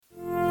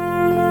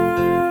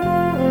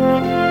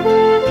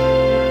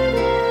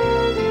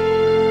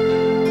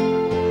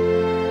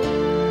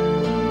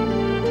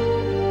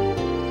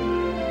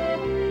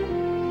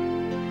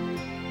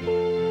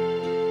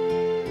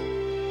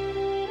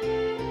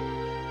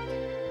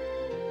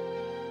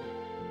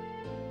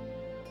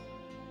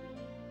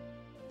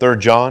3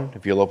 John,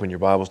 if you'll open your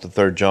Bibles to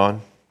 3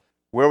 John.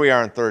 Where we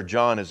are in 3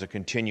 John is a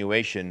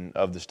continuation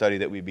of the study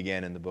that we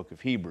began in the book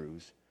of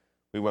Hebrews.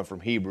 We went from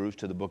Hebrews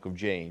to the book of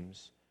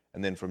James,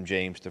 and then from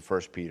James to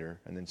 1 Peter,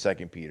 and then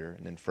 2 Peter,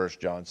 and then 1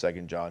 John, 2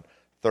 John,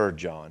 3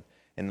 John.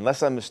 And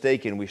unless I'm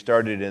mistaken, we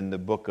started in the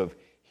book of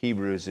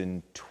Hebrews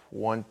in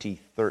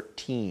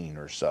 2013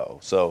 or so.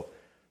 So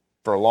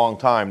for a long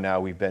time now,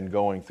 we've been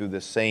going through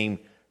this same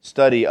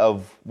study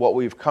of what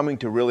we've coming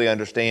to really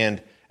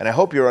understand. And I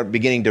hope you're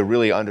beginning to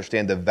really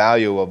understand the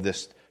value of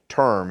this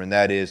term, and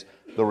that is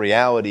the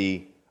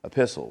reality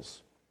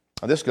epistles.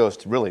 Now, this goes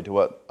to really to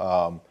what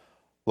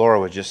Laura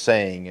was just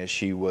saying as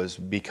she was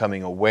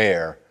becoming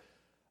aware.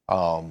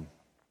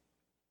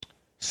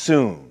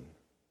 Soon,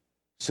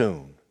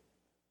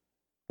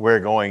 we're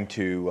going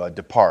to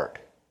depart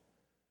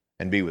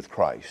and be with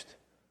Christ.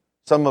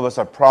 Some of us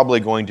are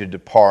probably going to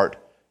depart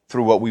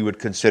through what we would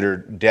consider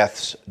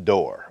death's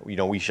door.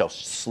 We shall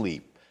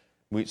sleep.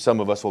 Some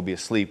of us will be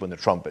asleep when the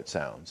trumpet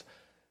sounds.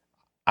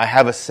 I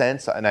have a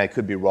sense, and I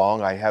could be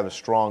wrong, I have a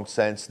strong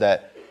sense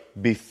that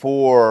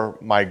before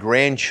my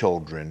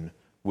grandchildren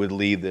would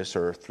leave this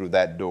earth through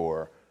that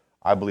door,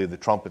 I believe the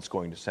trumpet's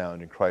going to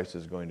sound and Christ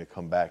is going to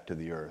come back to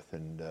the earth.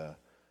 And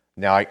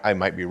now I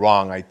might be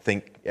wrong. I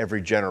think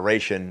every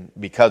generation,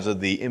 because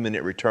of the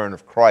imminent return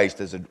of Christ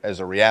as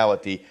a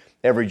reality,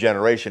 every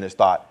generation has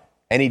thought,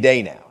 any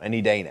day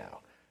now.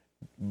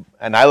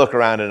 And I look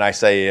around and I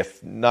say,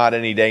 if not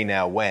any day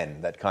now,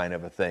 when? That kind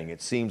of a thing.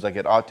 It seems like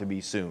it ought to be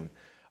soon.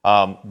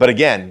 But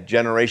again,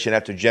 generation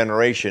after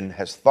generation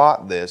has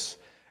thought this,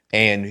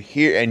 and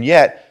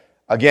yet,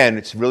 again,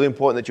 it's really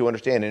important that you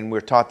understand, and we're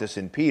taught this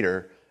in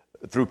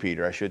through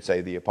Peter, I should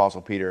say, the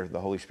Apostle Peter, the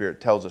Holy Spirit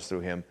tells us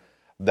through him,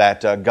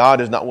 that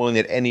God is not willing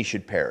that any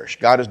should perish.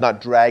 God is not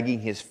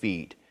dragging his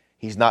feet.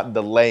 He's not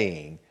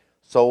delaying.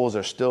 Souls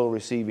are still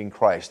receiving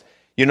Christ.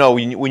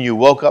 When you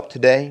woke up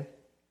today,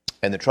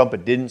 and the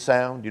trumpet didn't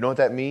sound, you know what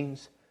that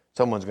means?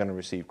 Someone's going to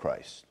receive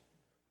Christ.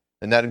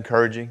 Isn't that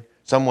encouraging?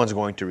 Someone's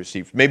going to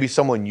receive. Maybe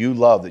someone you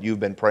love that you've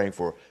been praying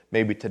for.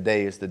 Maybe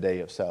today is the day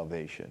of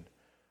salvation.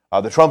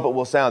 The trumpet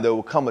will sound. There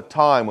will come a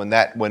time when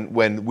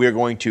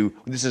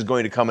this is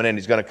going to come an end.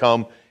 He's going to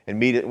come and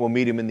we'll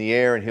meet him in the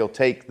air, and he'll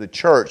take the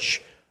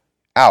church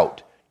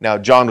out. Now,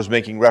 John was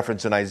making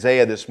reference in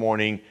Isaiah this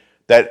morning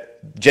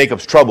that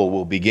Jacob's trouble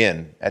will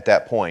begin at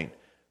that point.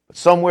 But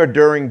somewhere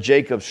during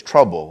Jacob's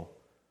trouble,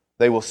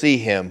 they will see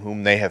him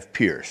whom they have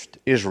pierced.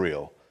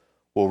 Israel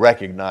will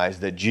recognize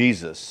that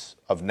Jesus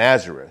of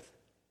Nazareth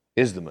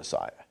is the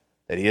Messiah,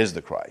 that he is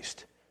the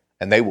Christ,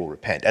 and they will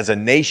repent. As a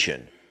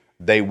nation,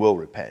 they will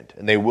repent,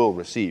 and they will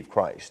receive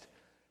Christ.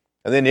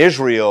 And then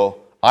Israel,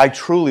 I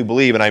truly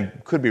believe, and I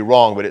could be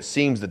wrong, but it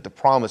seems that the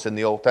promise in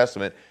the Old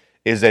Testament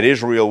is that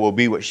Israel will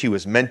be what she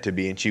was meant to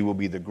be, and she will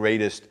be the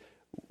greatest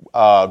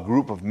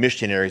group of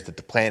missionaries that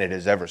the planet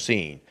has ever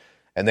seen.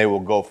 And they will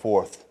go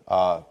forth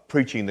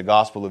preaching the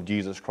gospel of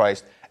Jesus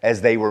Christ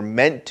as they were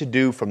meant to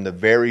do from the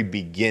very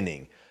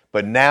beginning.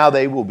 But now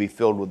they will be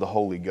filled with the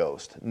Holy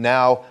Ghost.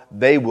 Now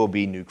they will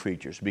be new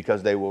creatures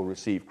because they will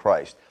receive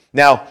Christ.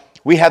 Now,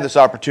 we have this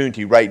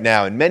opportunity right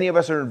now, and many of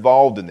us are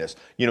involved in this.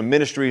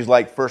 Ministries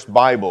like First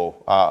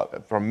Bible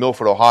from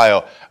Milford,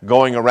 Ohio,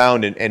 going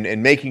around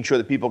and making sure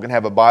that people can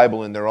have a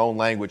Bible in their own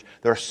language.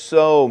 There are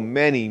so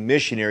many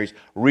missionaries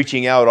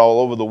reaching out all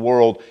over the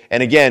world.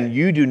 And again,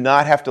 you do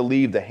not have to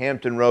leave the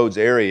Hampton Roads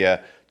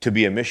area to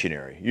be a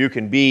missionary. You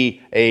can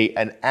be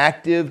an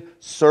active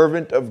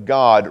servant of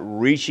God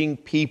reaching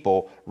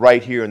people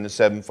right here in the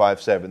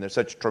 757. There's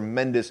such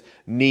tremendous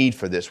need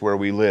for this where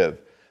we live.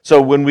 So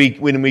when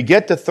we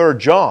get to 3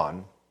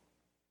 John,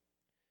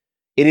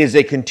 it is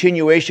a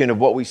continuation of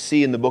what we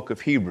see in the book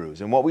of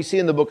Hebrews. And what we see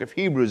in the book of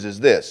Hebrews is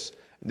this.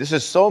 This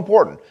is so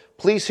important.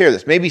 Please hear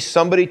this. Maybe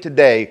somebody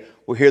today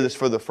will hear this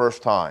for the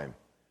first time.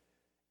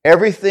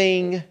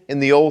 Everything in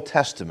the Old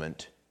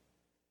Testament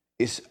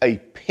is a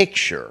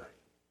picture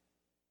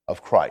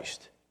of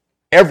Christ.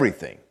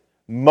 Everything.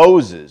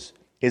 Moses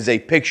is a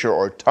picture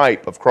or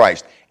type of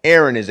Christ.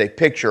 Aaron is a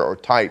picture or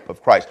type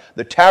of Christ.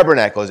 The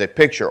tabernacle is a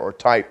picture or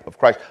type of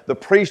Christ. The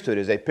priesthood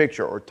is a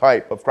picture or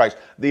type of Christ.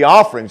 The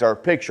offerings are a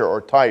picture or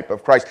type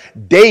of Christ.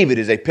 David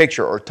is a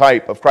picture or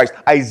type of Christ.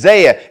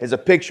 Isaiah is a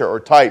picture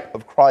or type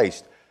of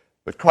Christ.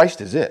 But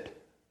Christ is it.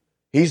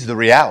 He's the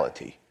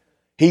reality.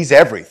 He's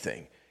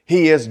everything.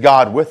 He is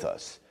God with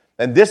us.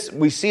 And this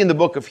we see in the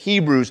book of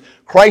Hebrews.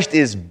 Christ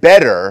is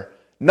better,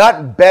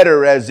 not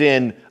better as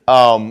in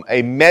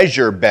a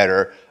measure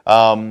better.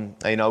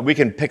 We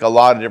can pick a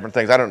lot of different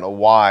things. I don't know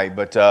why,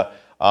 but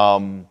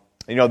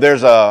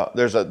there's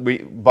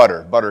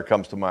butter. Butter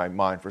comes to my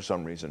mind for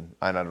some reason,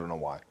 and I don't know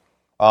why.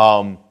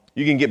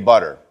 You can get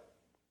butter.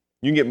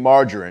 You can get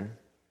margarine.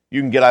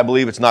 You can get, I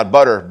believe it's not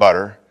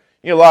butter.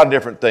 You get a lot of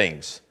different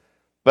things.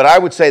 But I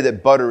would say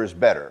that butter is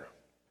better.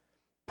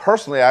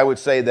 Personally, I would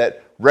say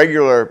that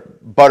regular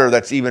butter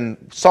that's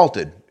even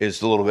salted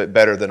is a little bit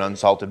better than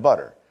unsalted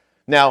butter.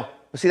 Now,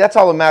 see, that's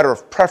all a matter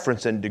of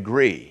preference and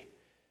degree.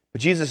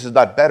 But Jesus is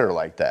not better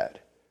like that.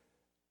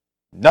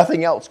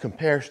 Nothing else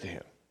compares to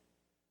him.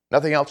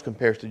 Nothing else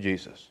compares to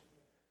Jesus.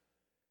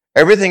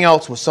 Everything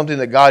else was something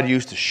that God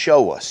used to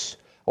show us.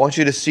 I want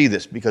you to see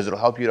this because it'll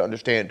help you to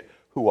understand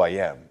who I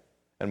am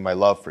and my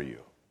love for you.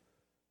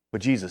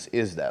 But Jesus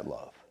is that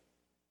love.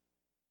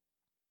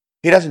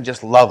 He doesn't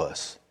just love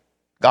us.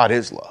 God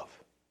is love.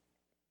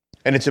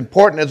 And it's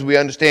important as we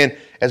understand,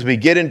 as we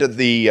get into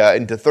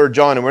into 3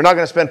 John, and we're not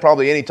going to spend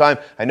probably any time.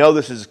 I know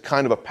this is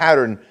kind of a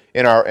pattern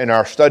in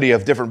our study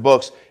of different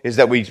books, is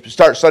that we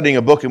start studying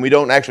a book and we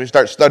don't actually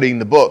start studying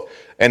the book.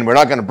 And we're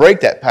not going to break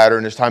that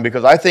pattern this time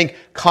because I think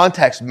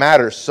context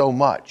matters so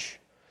much.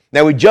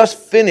 Now, we just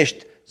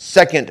finished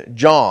 2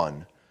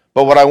 John,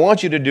 but what I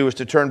want you to do is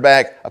to turn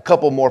back a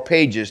couple more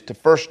pages to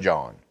 1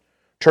 John.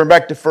 Turn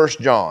back to 1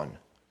 John.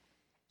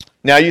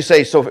 Now you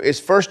say, so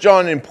is 1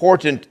 John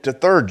important to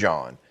 3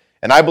 John?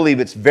 And I believe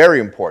it's very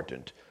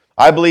important.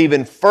 I believe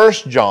in 1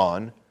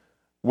 John,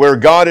 where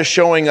God is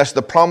showing us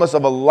the promise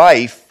of a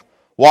life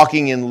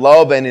walking in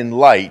love and in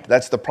light.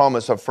 That's the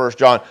promise of 1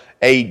 John.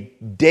 A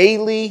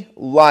daily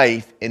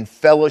life in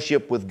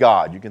fellowship with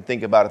God. You can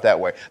think about it that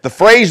way. The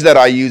phrase that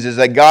I use is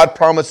that God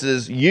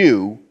promises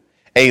you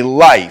a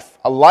life,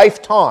 a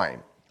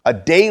lifetime, a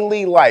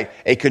daily life,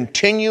 a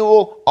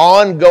continual,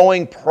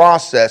 ongoing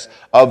process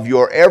of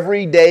your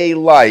everyday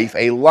life,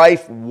 a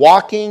life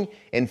walking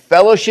in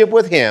fellowship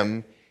with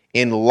Him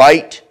in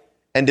light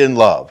and in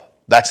love.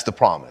 That's the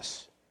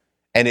promise.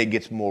 And it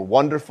gets more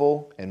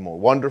wonderful and more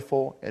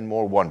wonderful and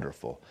more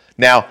wonderful.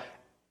 Now,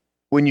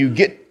 when you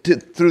get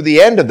through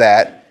the end of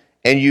that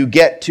and you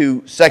get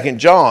to 2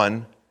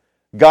 John,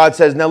 God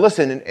says, now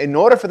listen, in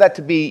order for that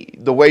to be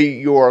the way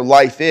your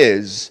life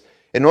is,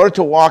 in order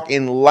to walk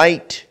in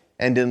light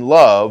and in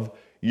love,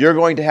 you're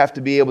going to have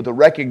to be able to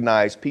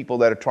recognize people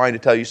that are trying to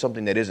tell you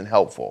something that isn't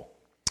helpful,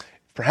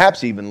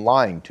 perhaps even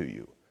lying to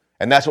you.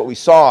 And that's what we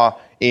saw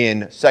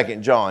in 2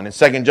 John. In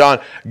 2 John,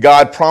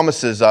 God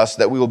promises us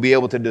that we will be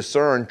able to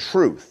discern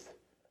truth,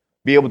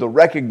 be able to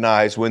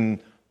recognize when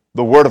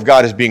the Word of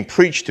God is being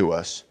preached to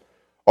us,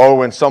 or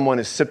when someone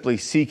is simply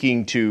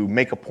seeking to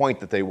make a point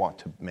that they want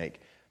to make.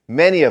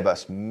 Many of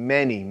us,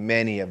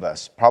 many of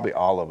us, probably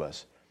all of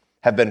us,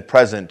 have been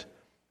present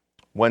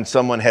when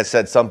someone has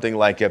said something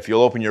like, if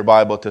you'll open your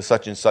Bible to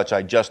such and such,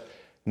 I just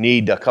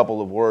need a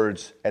couple of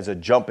words as a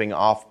jumping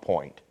off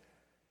point.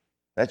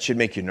 That should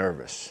make you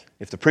nervous.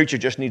 If the preacher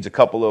just needs a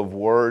couple of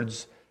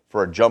words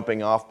for a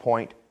jumping off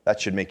point, that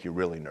should make you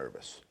really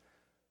nervous.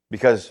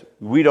 Because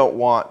we don't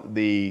want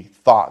the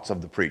thoughts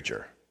of the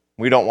preacher.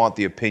 We don't want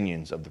the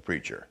opinions of the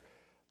preacher.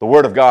 The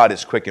Word of God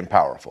is quick and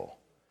powerful.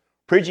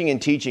 Preaching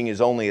and teaching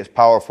is only as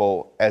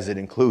powerful as it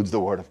includes the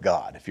Word of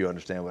God, if you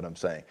understand what I'm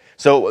saying.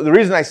 So the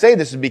reason I say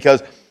this is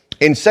because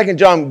in 2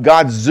 John,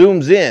 God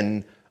zooms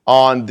in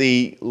on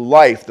the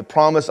life, the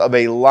promise of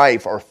a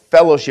life or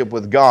fellowship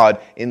with God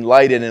in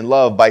light and in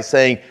love by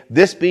saying,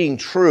 this being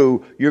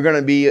true, you're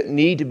going to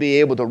need to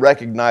be able to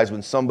recognize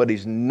when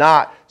somebody's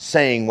not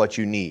saying what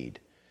you need.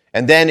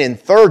 And then in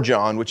 3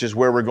 John, which is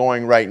where we're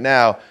going right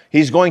now,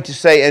 he's going to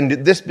say, and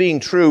this being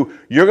true,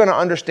 you're going to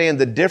understand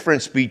the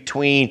difference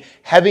between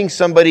having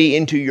somebody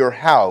into your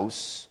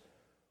house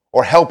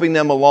or helping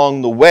them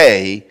along the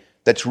way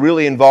that's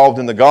really involved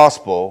in the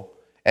gospel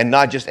and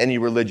not just any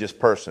religious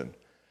person.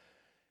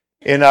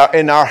 In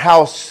our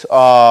house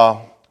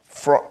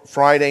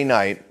Friday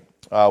night,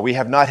 we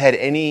have not had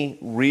any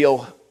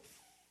real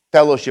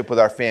fellowship with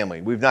our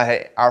family.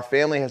 Our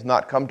family has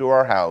not come to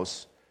our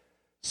house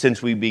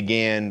since we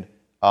began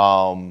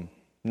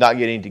not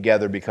getting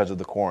together because of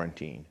the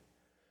quarantine.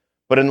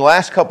 But in the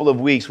last couple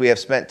of weeks, we have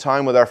spent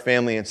time with our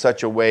family in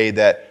such a way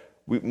that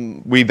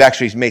we've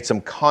actually made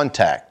some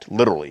contact,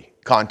 literally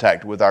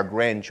contact with our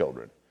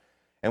grandchildren.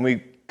 And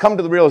we come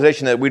to the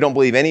realization that we don't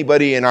believe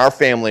anybody in our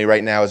family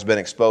right now has been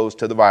exposed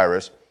to the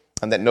virus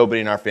and that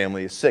nobody in our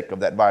family is sick of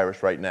that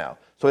virus right now.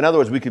 So in other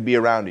words, we could be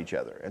around each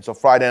other. And so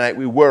Friday night,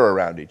 we were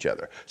around each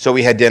other. So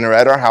we had dinner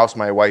at our house.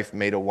 My wife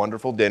made a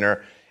wonderful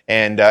dinner.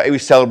 And we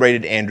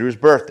celebrated Andrew's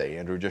birthday.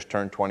 Andrew just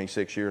turned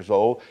 26 years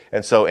old.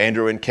 And so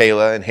Andrew and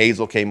Kayla and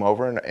Hazel came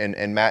over,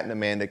 and Matt and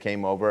Amanda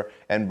came over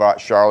and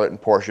brought Charlotte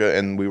and Portia,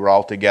 and we were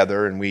all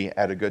together, and we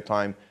had a good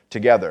time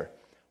together.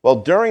 Well,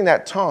 during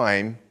that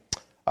time,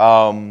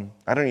 I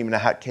don't even know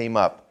how it came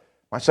up.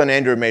 My son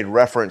Andrew made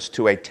reference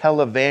to a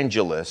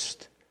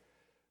televangelist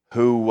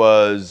who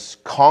was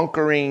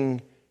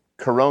conquering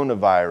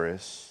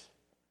coronavirus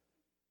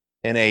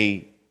in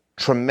a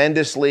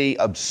tremendously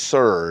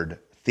absurd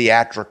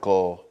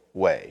theatrical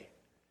way.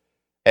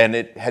 And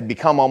it had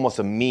become almost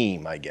a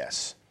meme, I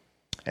guess.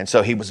 And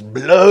so he was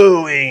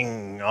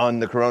blowing on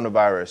the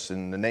coronavirus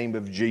in the name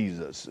of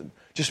Jesus. And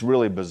just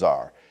really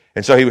bizarre.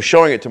 And so he was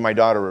showing it to my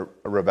daughter,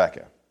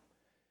 Rebecca.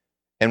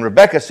 And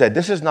Rebecca said,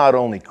 this is not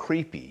only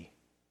creepy,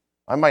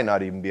 I might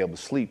not even be able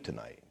to sleep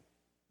tonight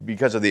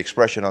because of the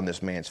expression on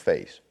this man's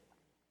face.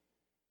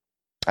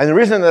 And the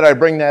reason that I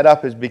bring that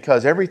up is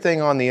because everything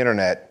on the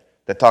internet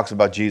that talks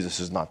about Jesus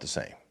is not the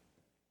same.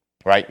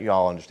 Right? You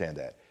all understand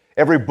that.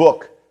 Every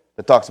book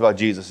that talks about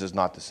Jesus is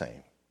not the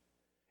same.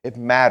 It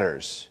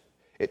matters.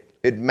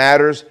 It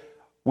matters.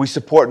 We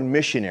support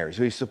missionaries.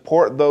 We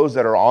support those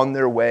that are on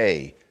their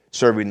way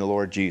serving the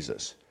Lord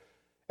Jesus.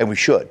 And we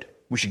should.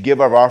 We should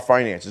give of our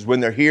finances. When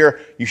they're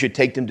here, you should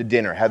take them to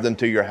dinner, have them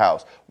to your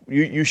house.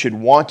 You should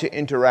want to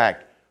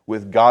interact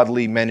with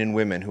godly men and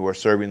women who are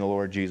serving the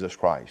Lord Jesus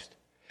Christ.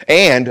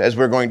 And, as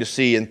we're going to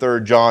see in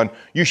 3 John,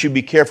 you should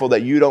be careful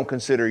that you don't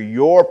consider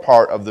your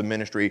part of the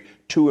ministry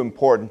too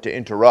important to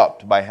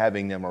interrupt by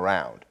having them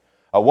around.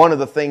 One of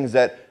the things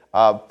that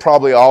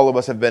probably all of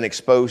us have been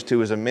exposed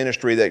to is a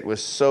ministry that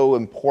was so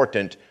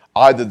important,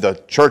 either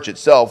the church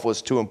itself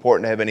was too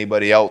important to have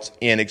anybody else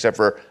in except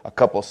for a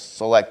couple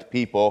select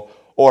people,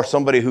 or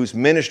somebody whose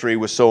ministry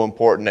was so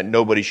important that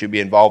nobody should be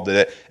involved in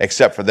it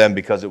except for them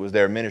because it was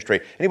their ministry.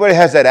 Anybody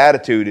has that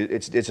attitude,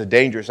 it's a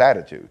dangerous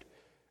attitude.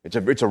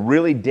 It's a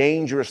really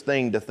dangerous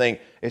thing to think.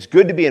 It's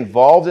good to be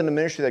involved in the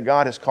ministry that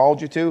God has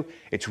called you to.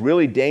 It's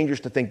really dangerous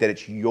to think that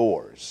it's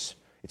yours.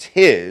 It's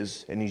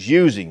His, and He's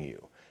using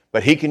you.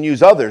 But He can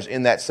use others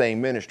in that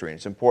same ministry, and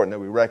it's important that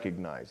we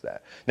recognize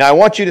that. Now, I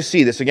want you to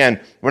see this.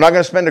 Again, we're not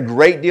going to spend a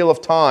great deal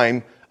of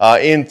time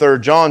in 3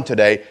 John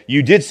today.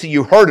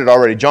 You heard it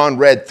already. John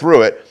read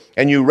through it,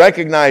 and you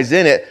recognize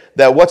in it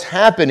that what's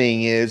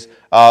happening is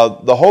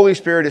the Holy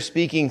Spirit is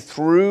speaking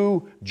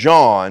through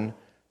John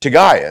to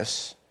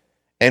Gaius,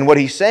 and what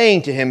he's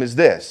saying to him is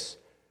this: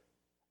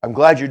 I'm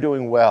glad you're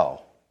doing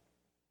well.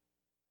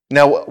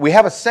 Now, we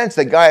have a sense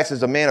that Gaius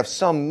is a man of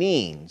some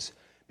means,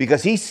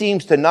 because he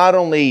seems to not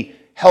only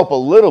help a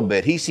little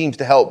bit, he seems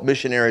to help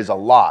missionaries a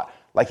lot.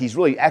 Like he's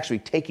really actually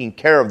taking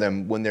care of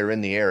them when they're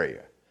in the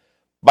area.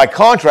 By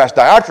contrast,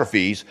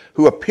 Diotrephes,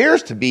 who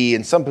appears to be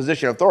in some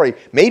position of authority,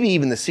 maybe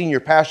even the senior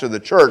pastor of the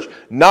church,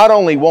 not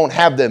only won't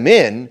have them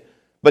in,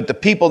 but the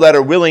people that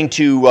are willing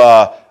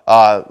to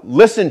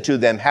listen to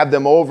them, have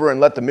them over and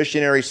let the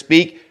missionary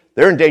speak,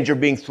 they're in danger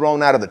of being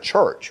thrown out of the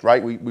church,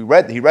 right? He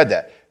read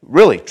that.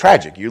 Really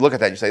tragic. You look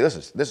at that and you say,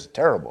 this is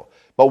terrible.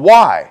 But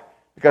why?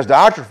 Because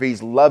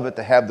Diotrephes loveth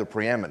to have the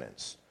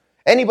preeminence.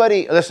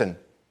 Anybody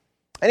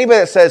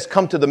that says,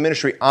 come to the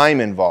ministry I'm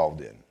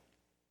involved in,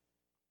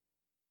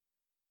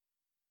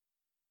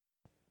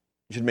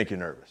 it should make you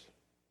nervous.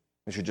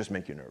 It should just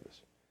make you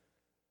nervous.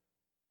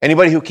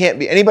 Anybody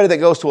that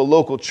goes to a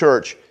local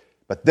church,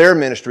 but their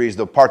ministry is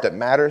the part that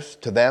matters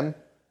to them,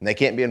 and they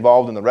can't be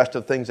involved in the rest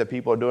of the things that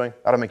people are doing,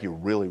 that'll make you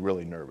really,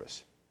 really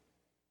nervous.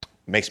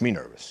 It makes me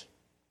nervous.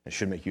 It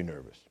should make you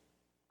nervous.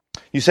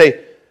 You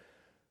say,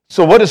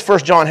 so what does 1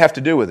 John have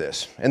to do with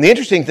this? And the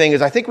interesting thing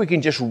is I think we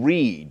can just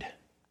read,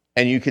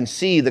 and you can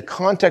see the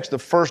context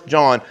of 1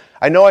 John.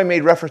 I know I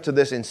made reference to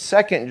this in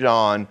 2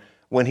 John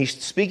when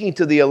he's speaking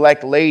to the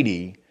elect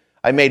lady.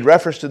 I made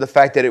reference to the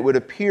fact that it would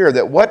appear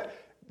that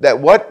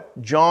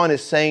what John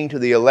is saying to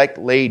the elect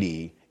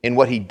lady in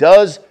what he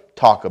does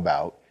talk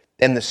about,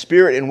 and the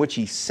spirit in which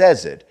he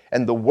says it,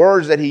 and the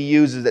words that he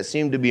uses that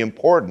seem to be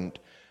important,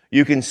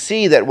 you can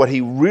see that what he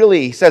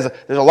really says,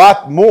 there's a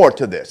lot more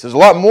to this. There's a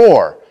lot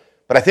more.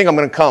 But I think I'm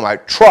going to come. I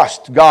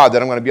trust God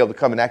that I'm going to be able to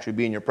come and actually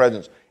be in your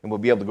presence, and we'll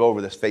be able to go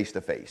over this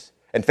face-to-face.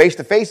 And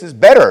face-to-face is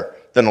better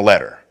than a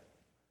letter.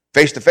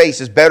 Face-to-face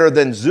is better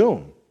than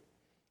Zoom.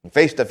 And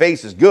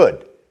face-to-face is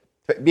good.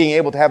 Being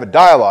able to have a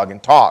dialogue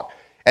and talk.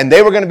 And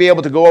they were going to be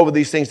able to go over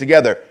these things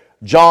together.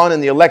 John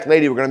and the elect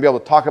lady were going to be able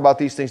to talk about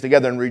these things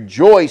together and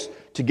rejoice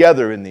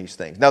together in these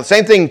things. Now, the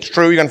same thing is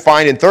true you're going to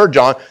find in 3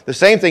 John. The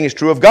same thing is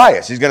true of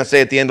Gaius. He's going to say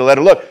at the end of the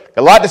letter, look,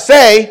 a lot to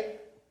say.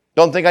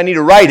 Don't think I need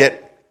to write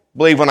it.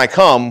 Believe when I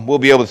come, we'll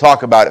be able to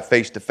talk about it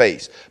face to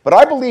face. But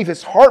I believe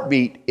his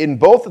heartbeat in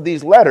both of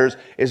these letters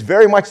is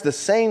very much the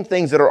same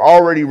things that are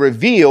already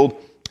revealed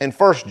in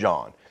 1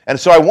 John. And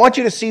so I want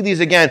you to see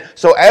these again.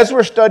 So as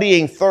we're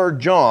studying 3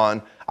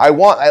 John, I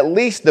want at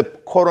least the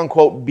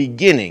quote-unquote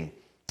beginning.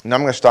 And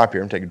I'm going to stop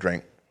here and take a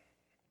drink.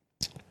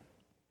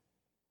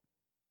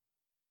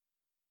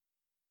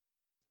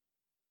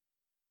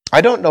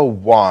 I don't know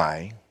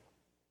why,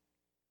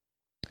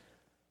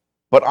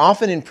 but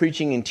often in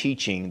preaching and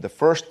teaching, the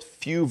first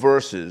few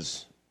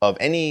verses of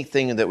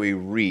anything that we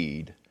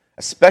read,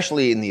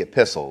 especially in the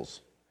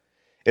epistles,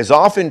 is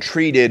often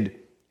treated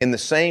in the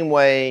same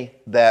way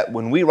that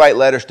when we write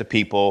letters to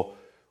people,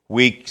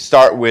 we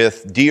start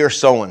with, dear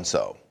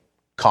so-and-so,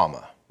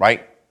 comma,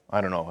 right? I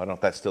don't know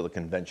if that's still the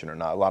convention or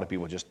not. A lot of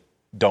people just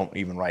don't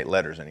even write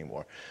letters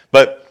anymore.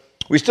 But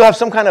we still have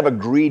some kind of a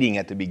greeting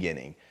at the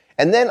beginning.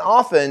 And then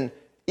often,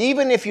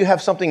 even if you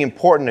have something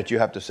important that you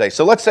have to say.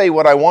 So let's say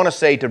what I want to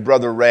say to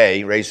Brother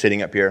Ray. Ray's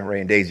sitting up here. Ray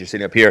and Daisy are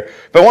sitting up here.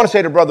 If I want to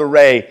say to Brother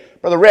Ray,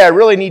 I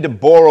really need to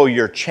borrow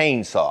your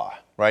chainsaw,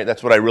 right?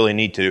 That's what I really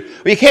need to do.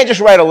 Well, you can't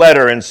just write a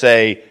letter and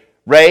say,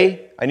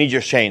 Ray, I need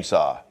your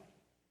chainsaw.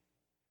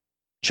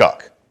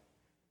 Chuck.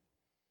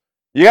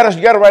 You got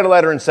to write a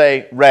letter and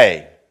say,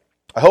 Ray,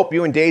 I hope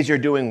you and Daisy are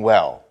doing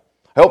well.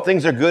 I hope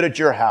things are good at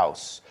your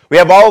house. We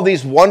have all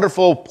these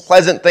wonderful,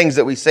 pleasant things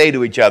that we say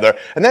to each other.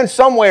 And then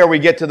somewhere we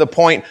get to the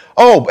point,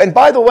 oh, and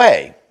by the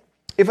way,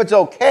 if it's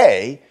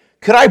okay,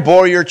 could I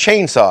borrow your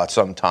chainsaw at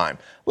some time?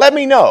 Let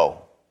me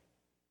know,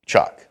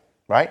 Chuck,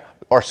 right?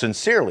 or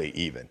sincerely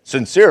even.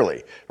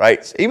 Sincerely,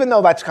 right? Even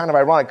though that's kind of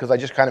ironic because I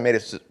just kind of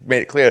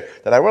made it clear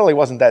that I really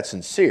wasn't that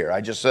sincere. I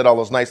just said all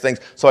those nice things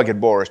so I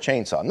could borrow his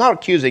chainsaw. I'm not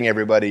accusing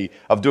everybody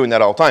of doing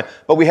that all the time,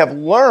 but we have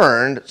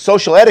learned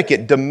social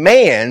etiquette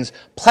demands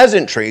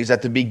pleasantries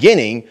at the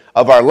beginning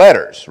of our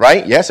letters,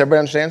 right? Yes, everybody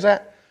understands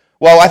that?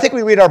 Well, I think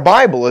we read our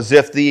Bible as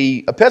if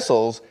the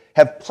epistles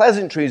have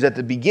pleasantries at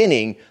the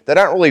beginning that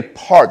aren't really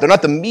they're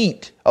not the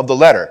meat of the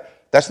letter.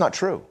 That's not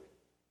true.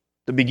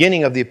 The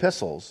beginning of the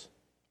epistles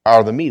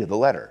are the meat of the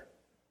letter.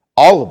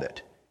 All of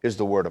it is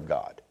the Word of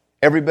God.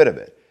 Every bit of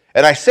it.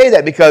 And I say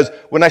that because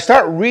when I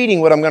start reading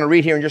what I'm going to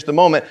read here in just a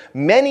moment,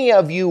 many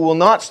of you will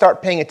not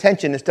start paying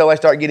attention until I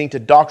start getting to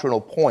doctrinal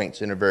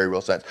points in a very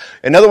real sense.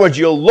 In other words,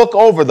 you'll look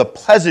over the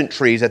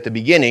pleasantries at the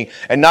beginning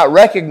and not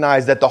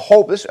recognize that the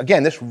hope,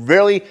 this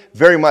really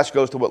very much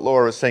goes to what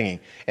Laura was singing.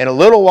 In a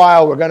little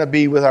while, we're going to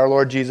be with our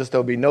Lord Jesus.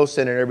 There'll be no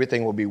sin and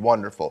everything will be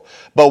wonderful.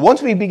 But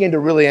once we begin to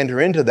really enter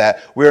into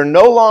that, we're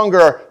no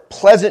longer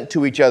pleasant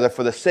to each other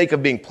for the sake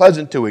of being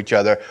pleasant to each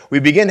other.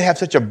 We begin to have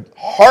such a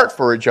heart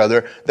for each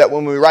other that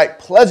when we write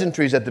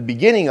pleasantries at the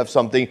beginning of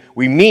something,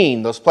 we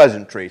mean those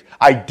pleasantries.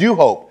 I do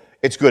hope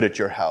it's good at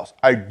your house.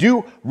 I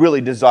do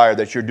really desire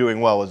that you're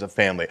doing well as a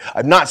family.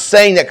 I'm not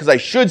saying that because I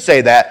should say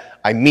that.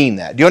 I mean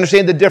that. Do you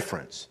understand the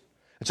difference?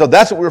 And so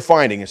that's what we're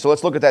finding. And so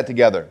let's look at that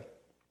together.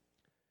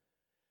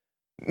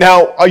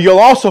 Now, you'll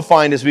also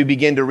find as we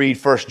begin to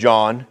read 1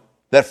 John,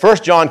 that 1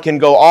 John can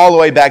go all the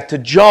way back to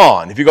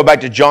John. If you go back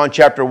to John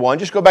chapter 1,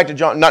 just go back to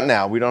John, not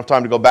now, we don't have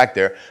time to go back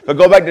there, but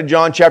go back to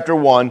John chapter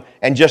 1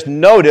 and just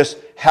notice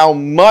how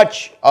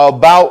much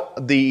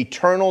about the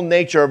eternal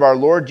nature of our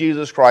Lord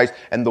Jesus Christ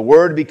and the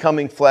Word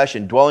becoming flesh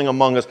and dwelling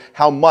among us,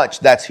 how much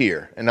that's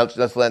here. And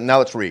now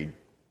let's read.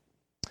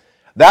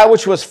 That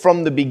which was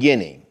from the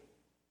beginning,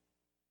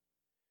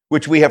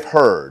 which we have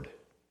heard,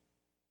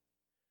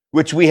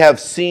 which we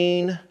have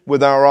seen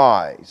with our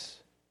eyes,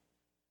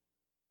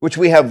 which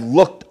we have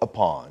looked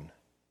upon,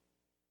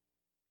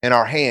 and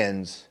our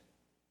hands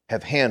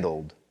have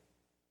handled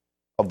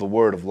of the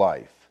word of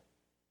life.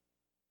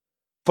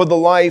 For the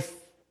life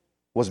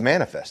was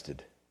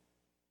manifested.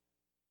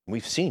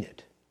 We've seen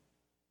it,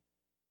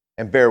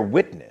 and bear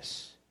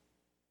witness,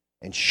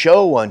 and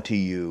show unto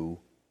you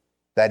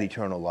that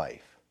eternal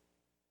life,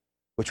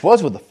 which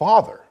was with the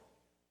Father,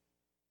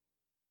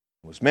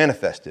 was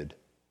manifested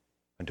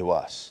unto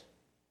us.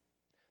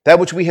 That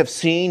which we have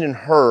seen and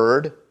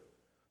heard,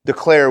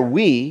 declare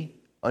we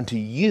unto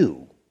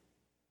you,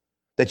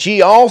 that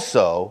ye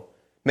also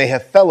may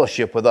have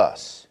fellowship with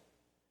us.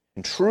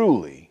 And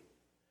truly,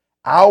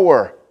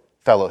 our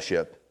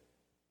fellowship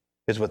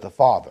is with the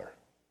Father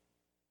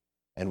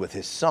and with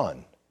His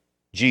Son,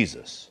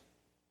 Jesus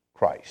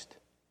Christ.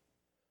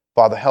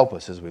 Father, help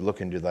us as we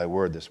look into Thy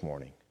Word this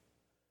morning.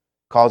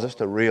 Cause us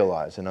to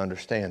realize and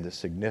understand the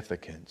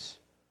significance.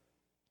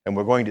 And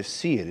we're going to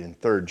see it in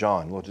 3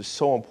 John. Lord, it's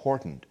so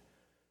important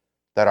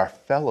that our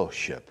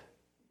fellowship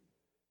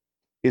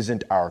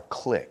isn't our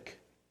clique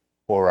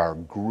or our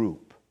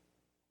group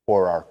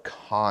or our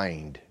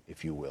kind,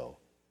 if you will,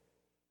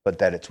 but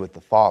that it's with the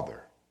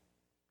Father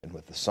and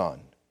with the Son.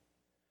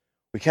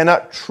 We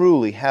cannot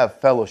truly have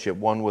fellowship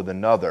one with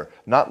another,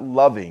 not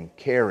loving,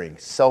 caring,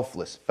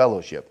 selfless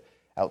fellowship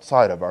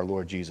outside of our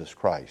Lord Jesus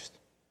Christ.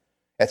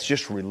 That's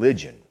just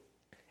religion.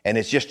 And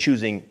it's just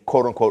choosing,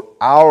 quote unquote,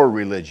 our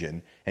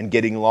religion and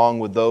getting along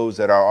with those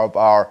that are of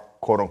our,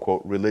 quote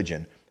unquote,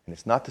 religion. And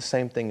it's not the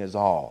same thing at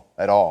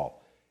all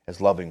as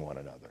loving one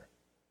another.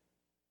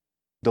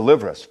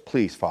 Deliver us,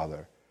 please,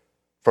 Father,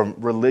 from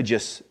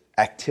religious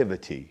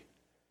activity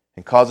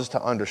and cause us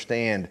to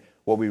understand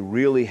what we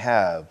really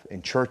have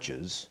in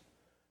churches,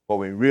 what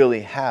we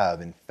really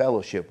have in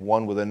fellowship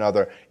one with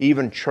another,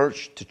 even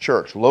church to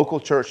church, local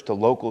church to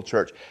local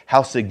church,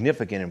 how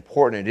significant and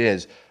important it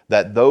is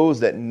that those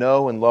that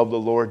know and love the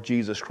Lord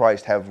Jesus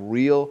Christ have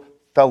real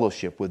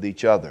fellowship with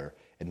each other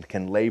and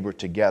can labor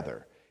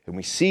together. And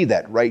we see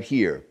that right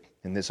here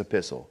in this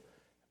epistle.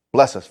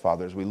 Bless us,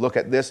 Father, as we look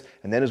at this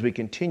and then as we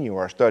continue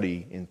our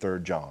study in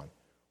 3 John.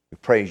 We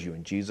praise you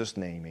in Jesus'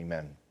 name,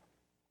 amen.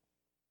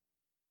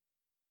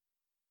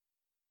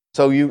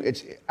 So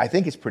I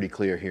think it's pretty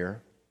clear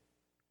here.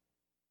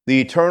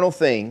 The eternal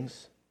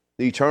things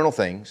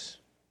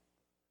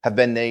have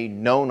been made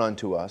known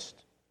unto us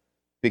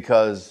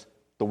because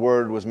the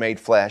Word was made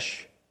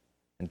flesh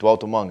and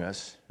dwelt among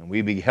us, and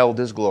we beheld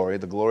His glory,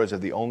 the glories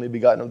of the only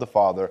begotten of the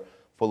Father,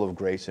 full of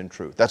grace and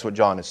truth. That's what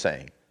John is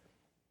saying.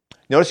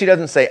 Notice he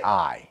doesn't say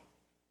I.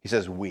 He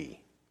says we,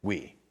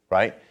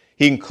 right?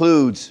 He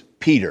includes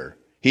Peter.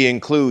 He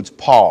includes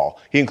Paul.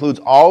 He includes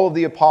all of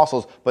the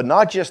apostles, but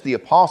not just the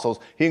apostles.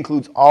 He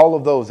includes all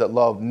of those that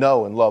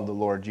know and love the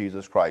Lord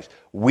Jesus Christ.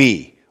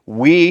 We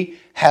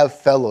have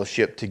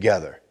fellowship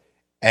together.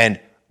 And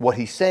what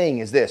he's saying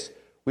is this: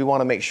 we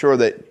want to make sure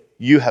that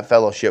you have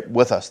fellowship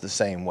with us the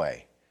same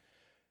way.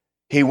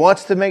 He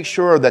wants to make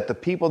sure that the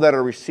people that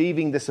are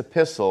receiving this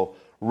epistle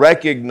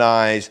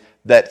recognize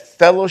that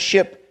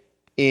fellowship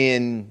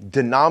in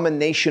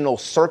denominational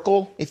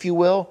circle, if you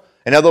will,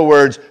 in other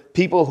words,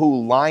 people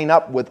who line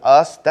up with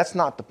us, that's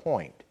not the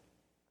point.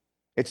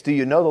 It's, do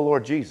you know the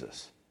Lord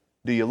Jesus?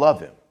 Do you love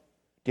him?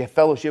 Do you have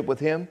fellowship with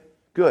him?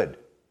 Good.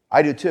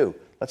 I do too.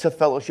 Let's have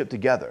fellowship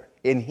together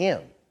in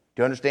him.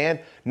 Do you understand?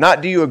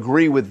 Not do you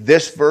agree with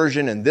this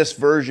version and this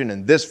version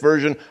and this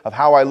version of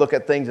how I look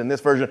at things and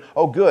this version.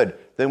 Oh, good.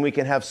 Then we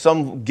can have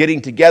some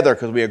getting together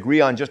because we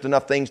agree on just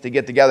enough things to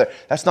get together.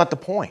 That's not the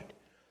point.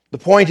 The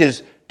point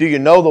is, do you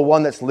know the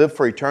one that's lived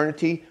for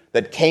eternity,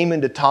 that came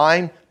into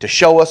time to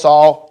show us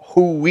all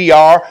who we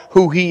are,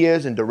 who he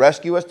is, and to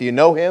rescue us? Do you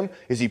know him?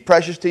 Is he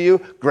precious to you?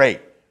 Great.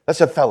 Let's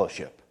have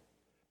fellowship.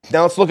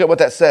 Now let's look at what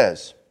that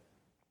says.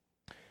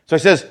 So he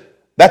says,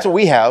 that's what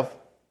we have.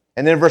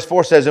 And then verse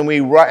 4 says,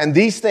 and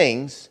these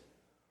things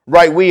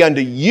write we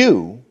unto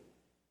you,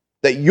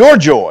 that your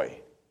joy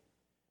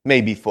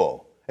may be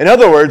full. In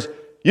other words,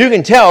 you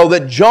can tell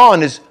that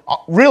John is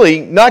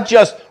really not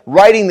just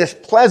writing this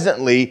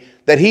pleasantly,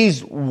 that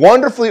he's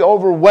wonderfully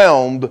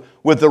overwhelmed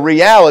with the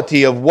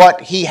reality of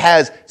what he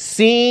has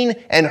seen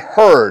and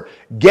heard.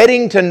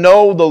 Getting to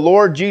know the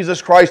Lord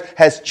Jesus Christ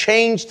has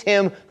changed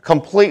him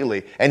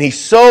completely. And he's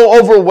so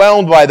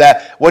overwhelmed by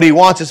that, what he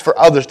wants is for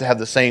others to have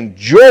the same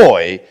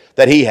joy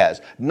that he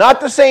has. Not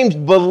the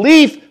same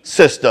belief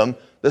system,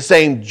 the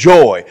same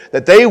joy.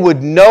 That they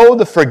would know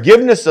the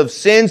forgiveness of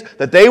sins,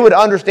 that they would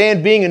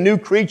understand being a new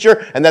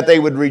creature, and that they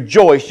would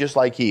rejoice just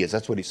like he is.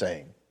 That's what he's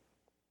saying.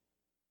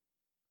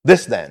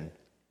 This then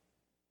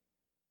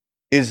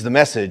is the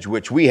message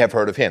which we have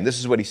heard of him. This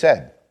is what he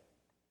said.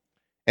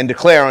 And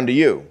declare unto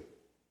you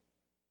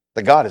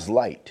that God is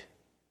light,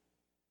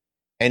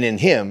 and in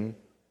him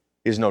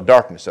is no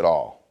darkness at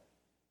all.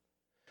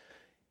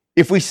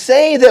 If we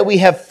say that we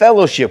have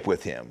fellowship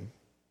with him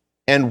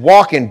and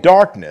walk in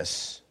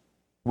darkness,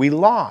 we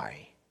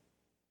lie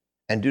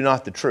and do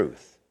not the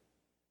truth.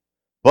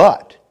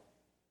 But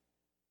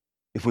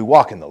if we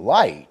walk in the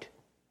light,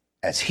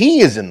 as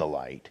he is in the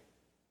light,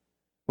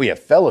 we have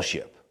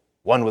fellowship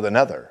one with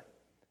another.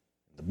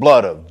 The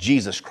blood of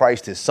Jesus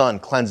Christ, his Son,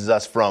 cleanses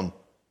us from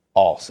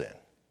all sin.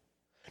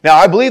 Now,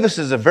 I believe this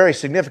is a very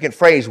significant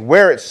phrase.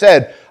 Where it's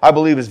said, I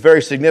believe is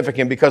very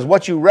significant, because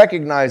what you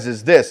recognize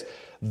is this: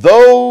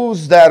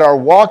 those that are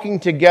walking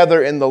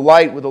together in the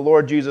light with the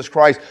Lord Jesus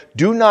Christ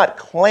do not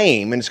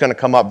claim, and it's going to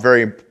come up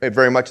very,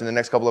 very much in the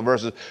next couple of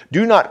verses,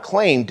 do not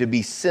claim to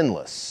be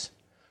sinless.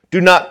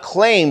 Do not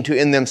claim to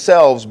in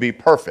themselves be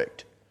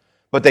perfect.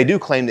 But they do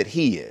claim that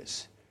he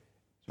is.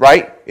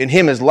 Right? In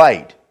him is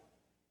light.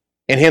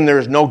 In him there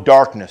is no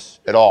darkness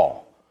at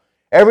all.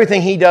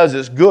 Everything he does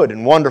is good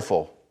and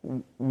wonderful,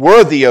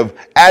 worthy of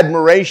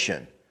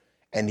admiration.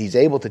 And he's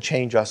able to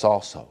change us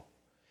also.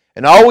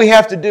 And all we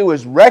have to do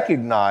is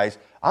recognize,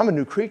 I'm a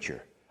new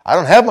creature. I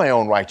don't have my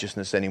own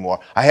righteousness anymore.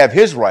 I have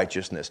his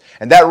righteousness.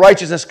 And that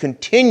righteousness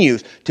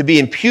continues to be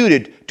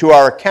imputed to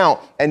our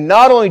account. And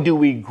not only do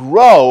we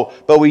grow,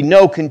 but we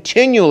know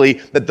continually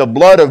that the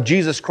blood of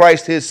Jesus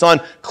Christ, his Son,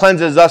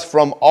 cleanses us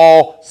from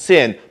all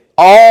sin.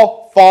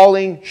 All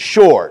falling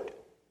short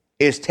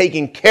is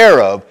taken care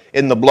of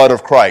in the blood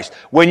of Christ.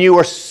 When you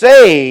were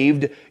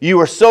saved, you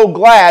were so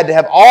glad to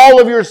have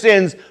all of your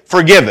sins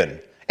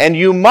forgiven. And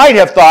you might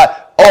have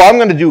thought, oh, I'm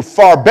going to do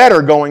far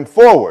better going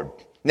forward.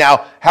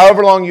 Now,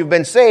 however long you've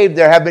been saved,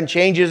 there have been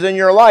changes in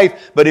your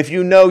life, but if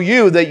you know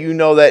that you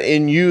know that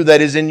in you that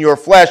is in your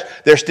flesh,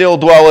 there still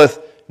dwelleth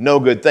no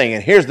good thing.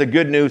 And here's the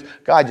good news: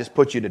 God just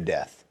put you to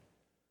death.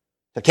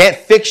 I can't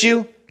fix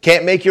you,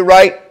 can't make you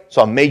right,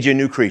 so I made you a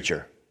new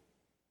creature.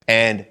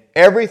 And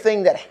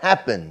everything that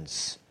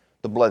happens,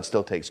 the blood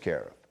still takes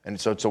care of. And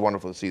so it's so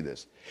wonderful to see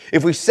this.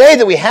 If we say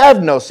that we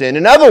have no sin,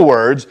 in other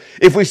words,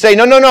 if we say,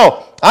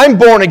 no, I'm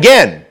born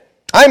again,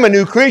 I'm a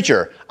new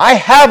creature, I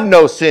have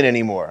no sin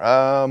anymore.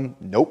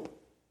 Nope.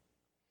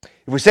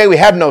 If we say we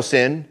have no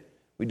sin,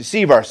 we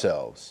deceive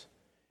ourselves,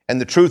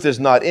 and the truth is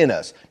not in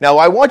us. Now,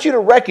 I want you to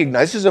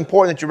recognize, this is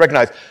important that you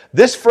recognize,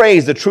 this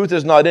phrase, the truth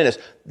is not in us,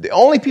 the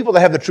only people that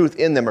have the truth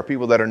in them are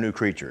people that are new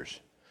creatures.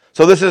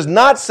 So this is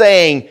not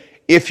saying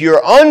if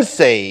you're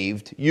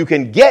unsaved, you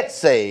can get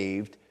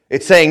saved.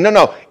 It's saying,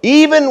 no,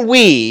 even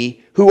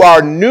we who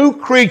are new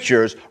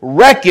creatures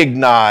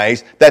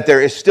recognize that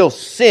there is still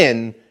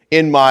sin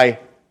in my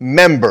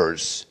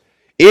members.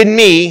 In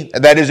me,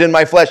 that is in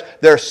my flesh,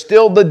 there's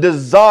still the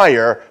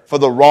desire for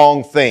the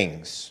wrong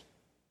things.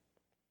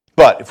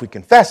 But if we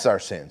confess our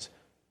sins,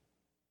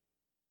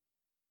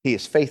 he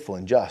is faithful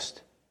and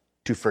just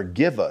to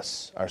forgive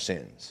us our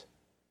sins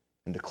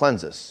and to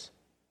cleanse us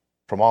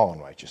from all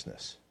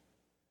unrighteousness.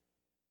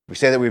 If we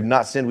say that we have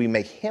not sinned, we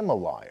make him a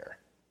liar.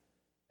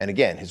 And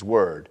again, his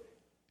word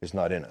is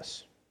not in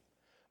us.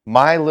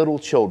 My little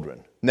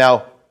children.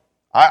 Now,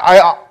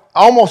 I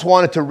almost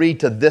wanted to read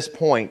to this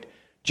point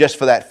just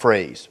for that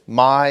phrase,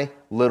 my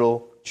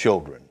little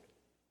children.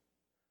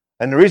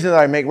 And the reason that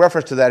I make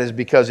reference to that is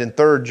because in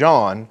 3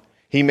 John,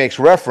 he makes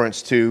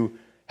reference to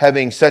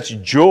having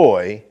such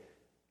joy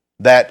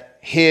that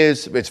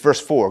it's verse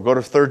 4. Go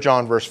to 3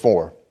 John verse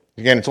 4.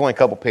 Again, it's only a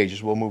couple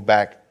pages. We'll move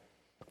back.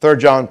 3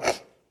 John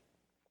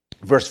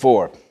verse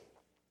 4.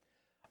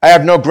 I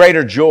have no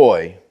greater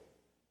joy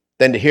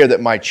than to hear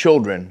that my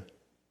children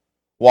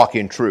walk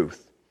in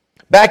truth.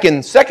 Back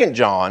in 2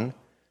 John,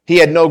 he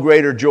had no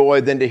greater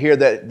joy than to hear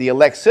that the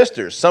elect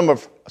sisters, some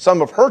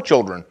of her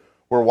children,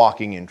 were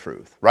walking in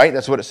truth. Right?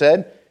 That's what it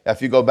said.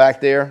 If you go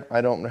back there, I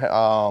don't.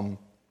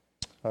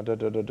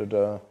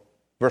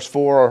 Verse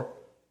 4.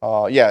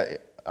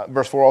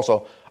 Verse 4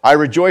 also. I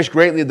rejoice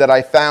greatly that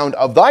I found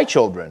of thy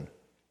children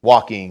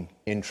walking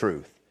in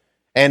truth.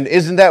 And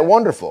isn't that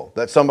wonderful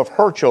that some of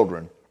her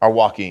children are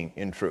walking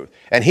in truth?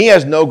 And he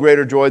has no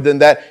greater joy than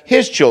that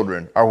his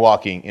children are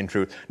walking in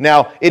truth.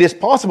 Now, it is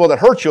possible that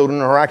her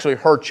children are actually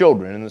her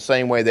children in the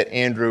same way that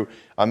Andrew,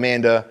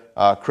 Amanda,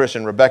 Chris,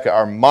 and Rebecca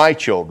are my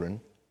children.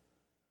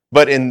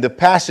 But in the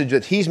passage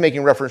that he's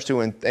making reference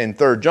to in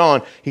 3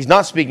 John, he's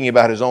not speaking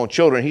about his own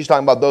children. He's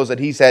talking about those that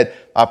he's had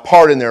a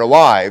part in their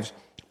lives,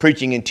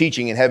 preaching and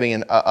teaching and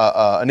having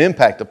an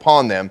impact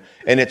upon them.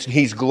 And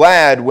he's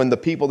glad when the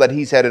people that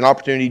he's had an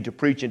opportunity to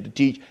preach and to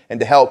teach and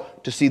to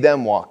help to see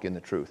them walk in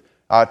the truth.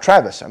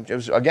 Travis and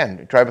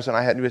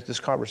I had this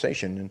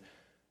conversation, and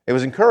it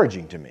was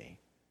encouraging to me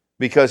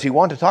because he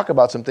wanted to talk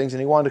about some things and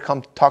he wanted to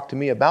come talk to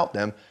me about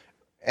them.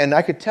 And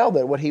I could tell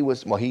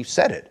that he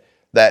said it,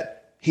 that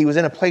he was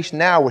in a place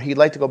now where he'd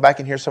like to go back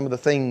and hear some of the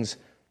things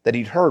that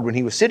he'd heard when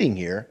he was sitting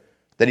here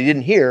that he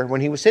didn't hear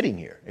when he was sitting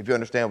here, if you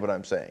understand what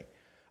I'm saying.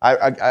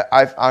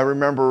 I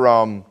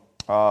remember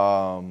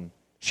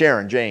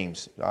Sharon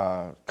James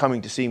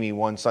coming to see me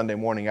one Sunday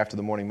morning after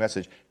the morning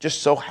message,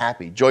 just so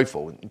happy,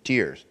 joyful, in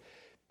tears.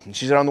 And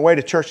she said, on the way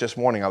to church this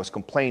morning, I was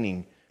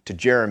complaining to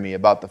Jeremy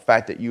about the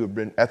fact that you had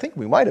been, I think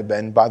we might have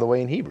been, by the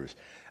way, in Hebrews,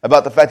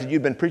 about the fact that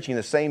you'd been preaching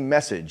the same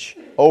message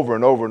over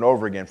and over and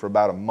over again for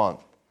about a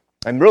month.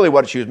 And really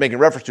what she was making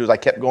reference to is I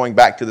kept going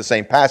back to the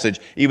same passage.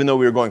 Even though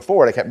we were going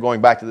forward, I kept going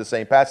back to the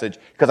same passage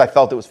because I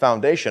felt it was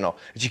foundational.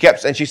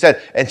 And she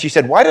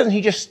said, why doesn't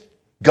he just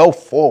go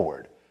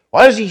forward?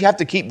 Why does he have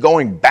to keep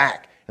going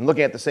back and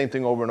looking at the same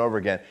thing over and over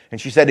again? And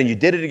she said, and you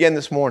did it again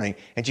this morning.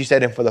 And she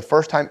said, and for the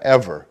first time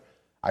ever,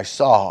 I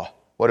saw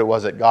what it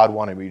was that God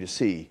wanted me to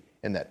see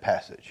in that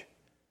passage.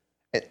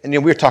 And we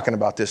were talking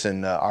about this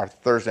in our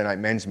Thursday night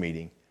men's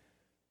meeting.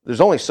 There's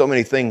only so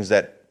many things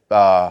that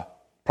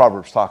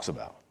Proverbs talks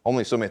about.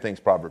 Only so many things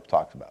Proverbs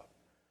talks about.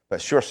 But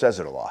it sure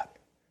says it a lot.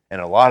 In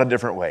a lot of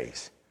different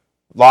ways.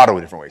 A lot of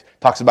different ways. He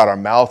talks about our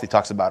mouth. He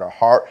talks about our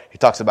heart. He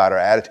talks about our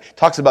attitude. He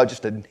talks about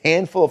just a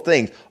handful of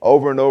things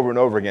over and over and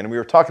over again. And we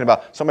were talking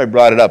about, somebody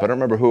brought it up. I don't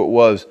remember who it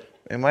was.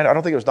 I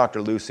don't think it was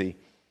Dr. Lucy.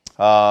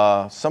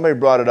 Somebody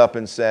brought it up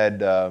and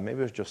said, maybe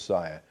it was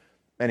Josiah.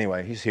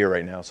 Anyway, he's here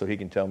right now, so he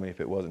can tell me if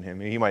it wasn't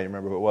him. He might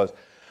remember who it was.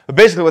 But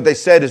basically what they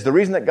said is the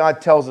reason that God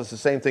tells us the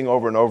same thing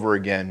over and over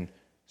again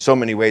so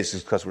many ways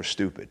is because we're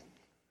stupid.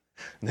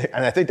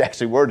 And I think they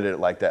actually worded it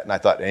like that. And I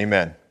thought,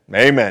 amen.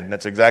 Amen.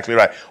 That's exactly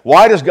right.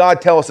 Why does God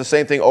tell us the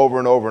same thing over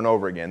and over and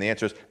over again? The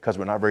answer is because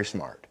we're not very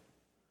smart.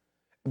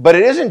 But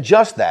it isn't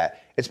just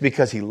that. It's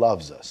because he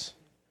loves us.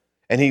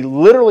 And he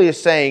literally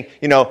is saying,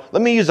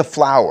 let me use a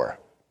flower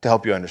to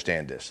help you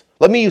understand this.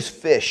 Let me use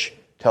fish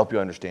to help you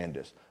understand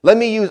this. Let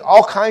me use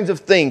all kinds of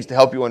things to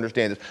help you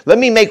understand this. Let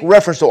me make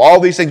reference to all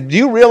these things. Do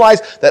you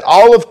realize that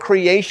all of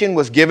creation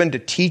was given to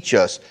teach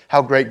us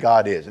how great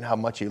God is and how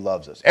much he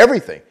loves us?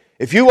 Everything.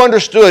 If you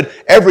understood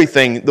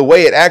everything the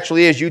way it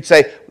actually is, you'd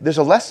say, there's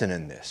a lesson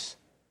in this.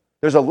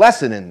 There's a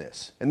lesson in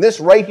this. And this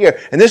right here,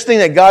 and this thing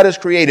that God has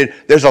created,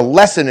 there's a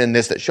lesson in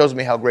this that shows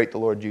me how great the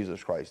Lord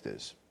Jesus Christ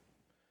is.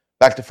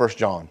 Back to 1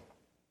 John.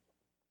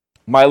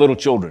 My little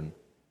children,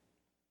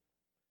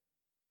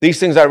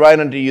 these things I write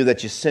unto you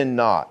that you sin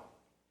not.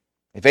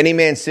 If any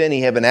man sin,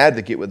 he have an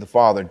advocate with the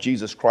Father,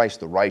 Jesus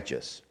Christ the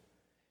righteous.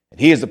 And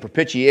he is the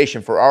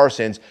propitiation for our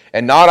sins,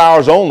 and not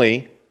ours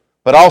only,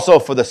 but also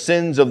for the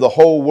sins of the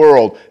whole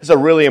world. This is a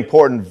really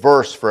important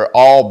verse for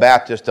all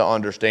Baptists to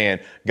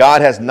understand.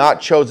 God has not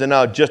chosen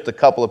out just a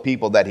couple of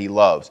people that he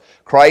loves.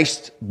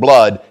 Christ's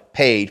blood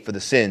paid for the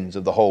sins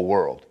of the whole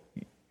world.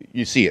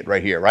 You see it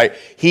right here, right?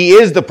 He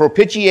is the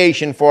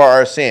propitiation for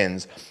our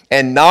sins,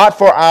 and not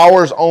for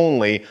ours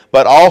only,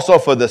 but also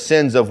for the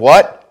sins of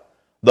what?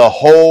 The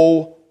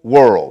whole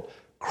world.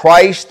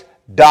 Christ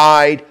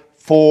died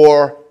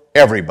for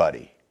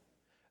everybody.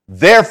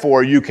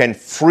 Therefore, you can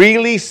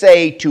freely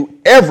say to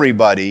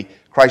everybody,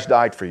 Christ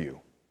died for you.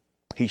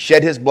 He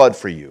shed his blood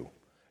for you.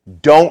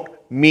 Don't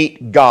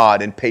meet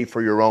God and pay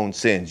for your own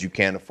sins. You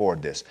can't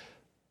afford this.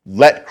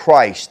 Let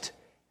Christ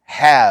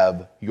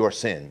have your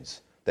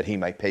sins, that he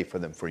might pay for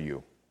them for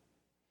you.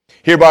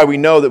 Hereby we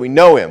know that we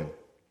know him,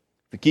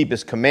 to keep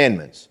his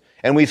commandments.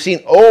 And we've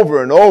seen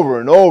over and over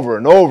and over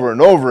and over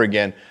and over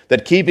again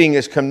that keeping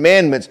his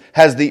commandments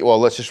has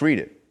let's just read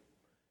it.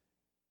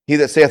 He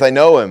that saith, I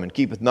know him, and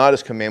keepeth not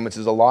his commandments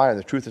is a liar, and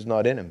the truth is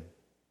not in him.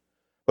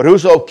 But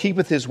whoso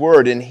keepeth his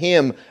word, in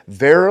him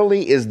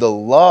verily is the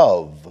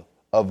love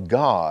of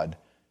God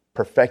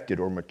perfected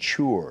or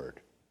matured.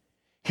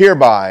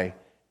 Hereby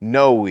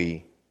know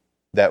we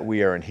that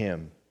we are in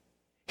him.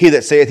 He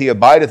that saith he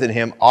abideth in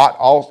him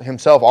ought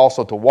himself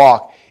also to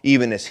walk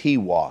even as he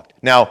walked.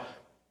 Now,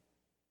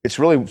 it's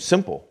really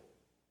simple.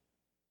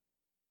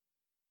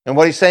 And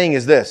what he's saying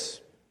is this.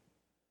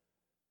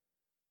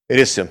 It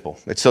is simple.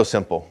 It's so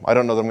simple. I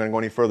don't know that I'm going to go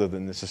any further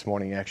than this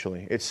morning,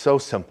 actually. It's so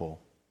simple.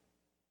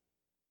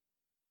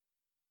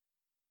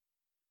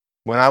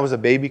 When I was a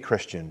baby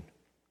Christian,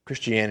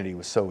 Christianity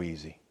was so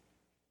easy.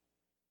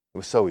 It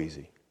was so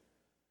easy.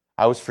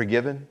 I was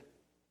forgiven,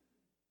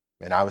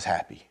 and I was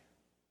happy.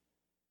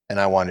 And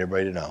I wanted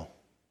everybody to know.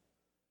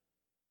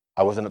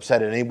 I wasn't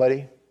upset at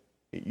anybody.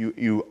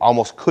 You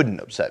almost couldn't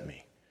upset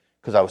me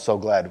because I was so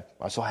glad,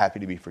 I was so happy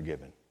to be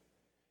forgiven.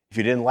 If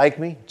you didn't like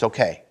me, it's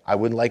okay. I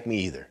wouldn't like me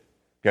either.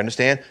 You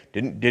understand?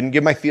 Didn't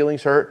get my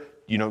feelings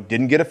hurt.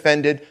 Didn't get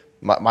offended.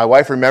 My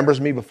wife remembers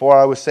me before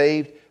I was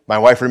saved. My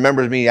wife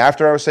remembers me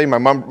after I was saved.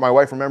 My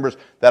wife remembers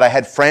that I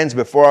had friends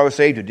before I was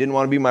saved who didn't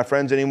want to be my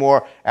friends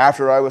anymore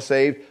after I was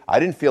saved. I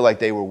didn't feel like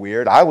they were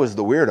weird. I was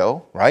the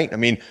weirdo, right? I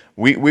mean,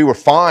 we were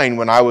fine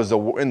when I was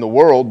in the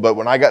world, but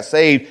when I got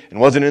saved and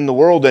wasn't in the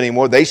world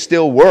anymore, they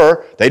still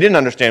were. They didn't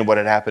understand what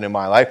had happened in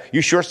my life.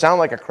 You sure sound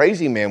like a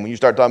crazy man when you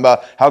start talking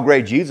about how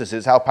great Jesus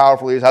is, how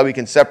powerful He is, how He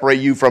can separate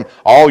you from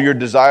all your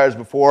desires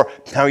before,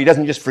 how He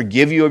doesn't just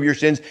forgive you of your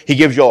sins, He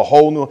gives you a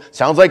whole new...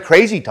 Sounds like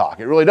crazy talk.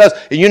 It really does.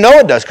 And you know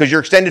it does because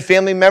your extended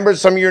family members,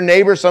 some of your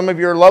neighbors, some of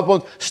your loved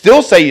ones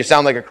still say you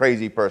sound like a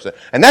crazy person.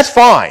 And that's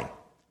fine.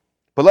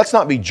 But let's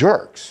not be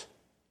jerks.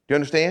 Do you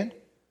understand?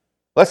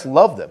 Let's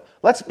love them.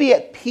 Let's be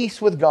at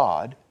peace with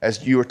God,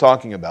 as you were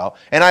talking about.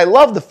 And I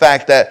love the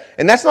fact that,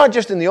 and that's not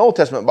just in the Old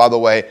Testament, by the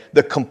way,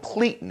 the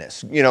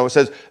completeness. It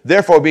says,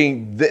 therefore,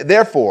 being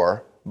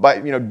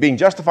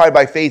justified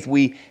by faith,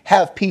 we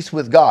have peace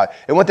with God.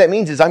 And what that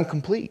means is I'm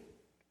complete.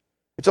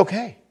 It's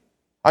okay.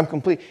 I'm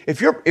complete. If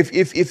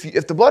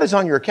the blood is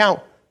on your account,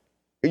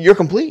 you're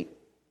complete.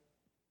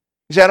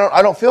 You say,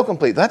 I don't feel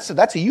complete. That's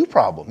a you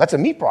problem. That's a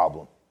me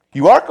problem.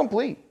 You are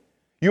complete.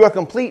 You are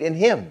complete in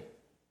Him.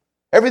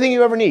 Everything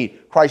you ever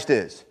need, Christ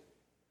is.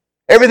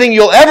 Everything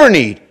you'll ever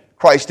need,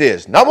 Christ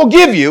is. Not will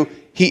give you,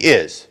 He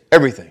is.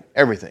 Everything,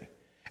 everything.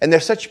 And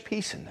there's such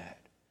peace in that.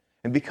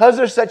 And because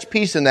there's such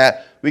peace in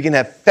that, we can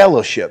have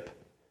fellowship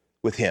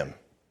with Him.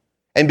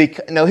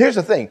 Now here's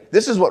the thing.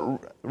 This is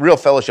what real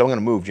fellowship, I'm going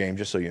to move, James,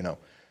 just so you know.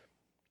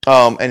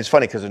 And it's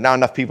funny because there's now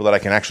enough people that I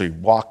can actually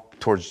walk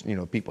towards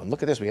people. And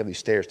look at this, we have these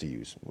stairs to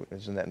use.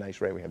 Isn't that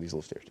nice, right? We have these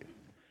little stairs to use.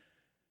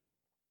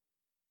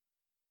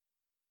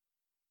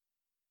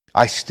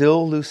 I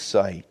still lose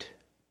sight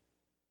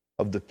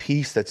of the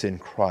peace that's in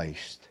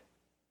Christ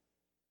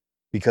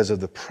because of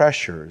the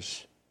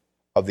pressures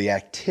of the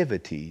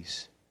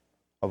activities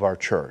of our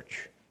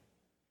church.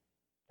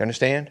 You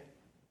understand?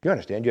 You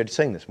understand you had to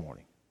sing this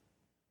morning.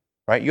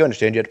 Right? You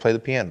understand you had to play the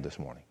piano this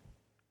morning.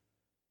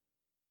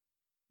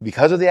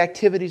 Because of the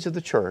activities of the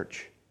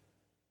church,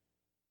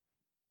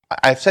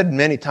 I've said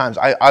many times,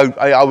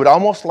 I would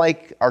almost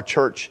like our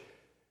church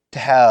to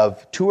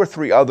have 2 or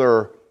 3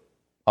 other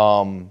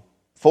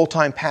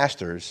full-time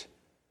pastors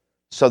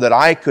so that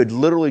I could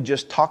literally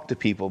just talk to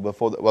people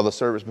before the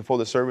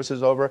service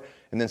is over,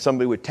 and then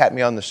somebody would tap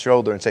me on the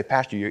shoulder and say,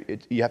 Pastor,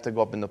 you have to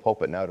go up in the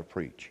pulpit now to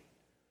preach.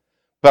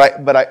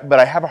 But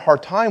I have a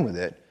hard time with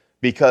it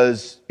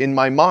because in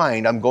my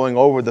mind I'm going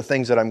over the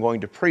things that I'm going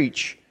to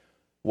preach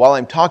while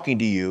I'm talking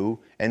to you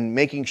and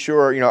making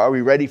sure, are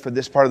we ready for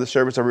this part of the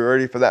service? Are we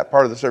ready for that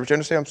part of the service? You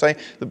understand what I'm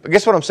saying? I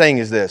guess what I'm saying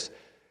is this.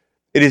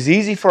 It is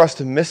easy for us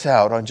to miss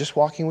out on just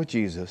walking with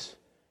Jesus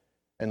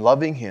and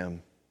loving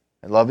Him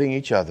and loving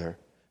each other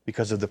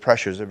because of the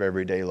pressures of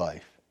everyday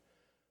life.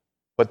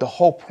 But the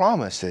whole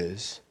promise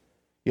is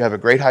you have a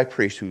great high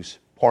priest who's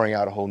pouring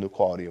out a whole new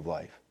quality of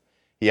life.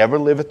 He ever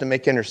liveth to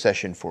make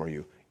intercession for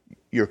you.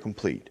 You're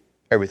complete.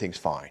 Everything's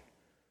fine.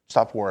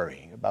 Stop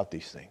worrying about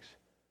these things.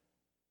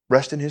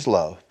 Rest in His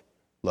love.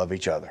 Love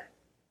each other.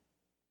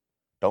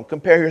 Don't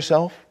compare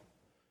yourself.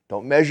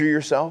 Don't measure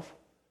yourself.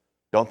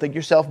 Don't think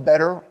yourself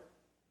better.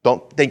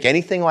 Don't think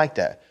anything like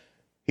that.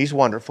 He's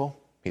wonderful.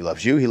 He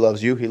loves you. He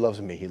loves you. He loves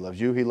me. He loves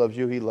you. He loves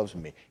you. He loves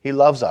me. He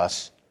loves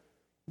us.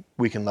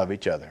 We can love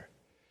each other.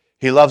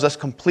 He loves us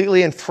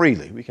completely and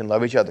freely. We can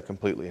love each other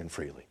completely and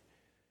freely.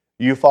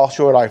 You fall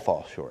short, I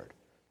fall short.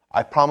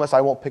 I promise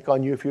I won't pick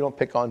on you if you don't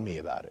pick on me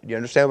about it. Do you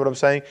understand what I'm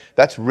saying?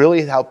 That's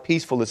really how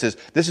peaceful this is.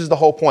 This is the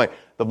whole point.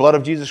 The blood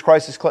of Jesus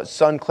Christ, His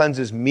Son,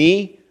 cleanses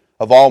me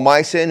of all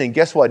my sin, and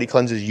guess what? He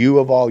cleanses you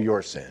of all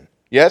your sin.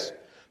 Yes?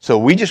 So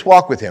we just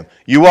walk with Him.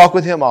 You walk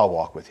with Him, I'll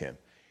walk with Him.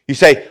 You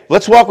say,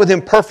 let's walk with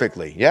Him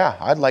perfectly. Yeah,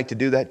 I'd like to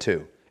do that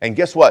too. And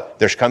guess what?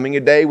 There's coming a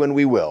day when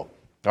we will.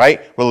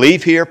 Right? We'll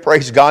leave here,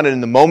 praise God, and in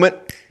the moment,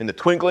 in the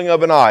twinkling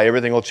of an eye,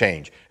 everything will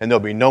change. And there'll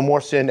be no more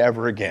sin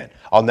ever again.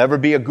 I'll never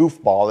be a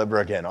goofball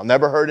ever again. I'll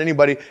never hurt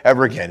anybody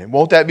ever again. And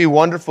won't that be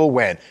wonderful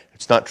when?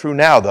 It's not true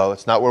now, though.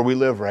 It's not where we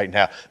live right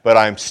now. But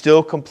I'm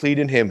still complete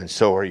in Him, and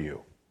so are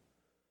you.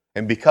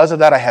 And because of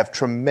that, I have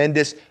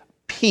tremendous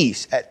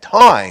peace at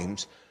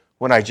times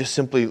when I just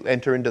simply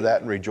enter into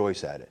that and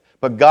rejoice at it.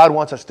 But God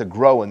wants us to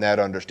grow in that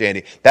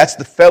understanding. That's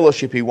the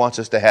fellowship He wants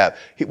us to have.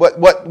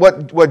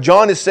 What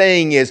John is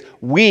saying is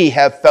we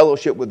have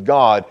fellowship with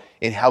God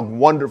in how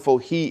wonderful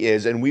He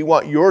is, and we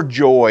want your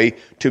joy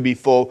to be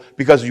full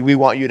because we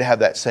want you to have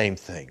that same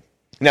thing.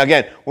 Now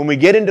again, when we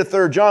get into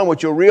 3 John,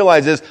 what you'll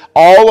realize is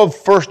all of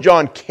 1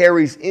 John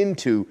carries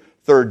into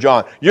 3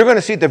 John. You're going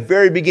to see at the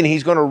very beginning,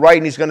 he's going to write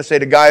and he's going to say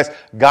to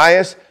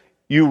Gaius,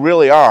 you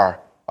really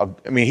are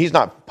I mean, he's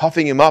not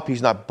puffing him up.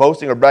 He's not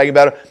boasting or bragging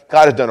about it.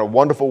 God has done a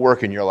wonderful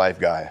work in your life,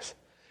 guys.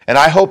 And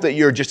I hope that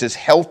you're just as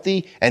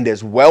healthy and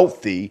as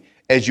wealthy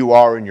as you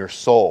are in your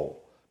soul,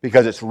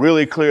 because it's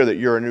really clear that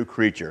you're a new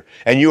creature.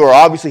 And you are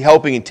obviously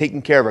helping and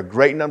taking care of a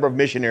great number of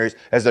missionaries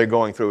as they're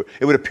going through.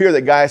 It would appear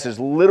that Gaius is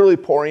literally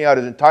pouring out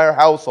his entire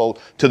household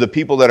to the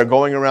people that are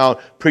going around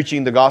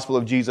preaching the gospel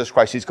of Jesus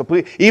Christ. He's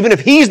complete. Even if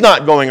he's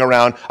not going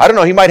around, I don't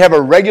know, he might have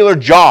a regular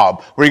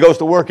job where he goes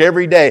to work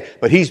every day,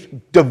 but he's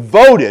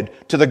devoted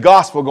to the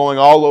gospel going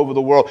all over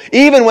the world.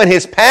 Even when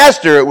his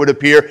pastor, it would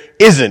appear,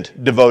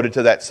 isn't devoted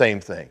to that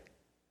same thing.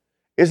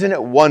 Isn't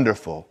it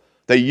wonderful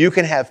that you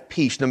can have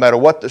peace no matter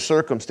what the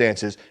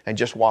circumstances and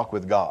just walk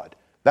with God?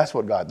 That's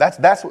what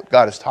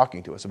God is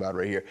talking to us about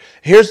right here.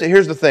 Here's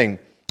the thing.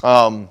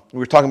 We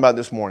were talking about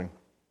this morning.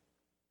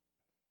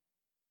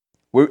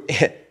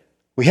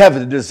 We have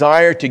the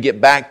desire to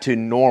get back to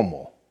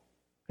normal.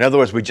 In other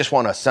words, we just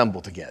want to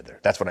assemble together.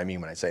 That's what I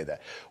mean when I say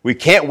that. We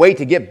can't wait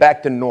to get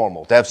back to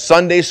normal, to have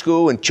Sunday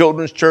school and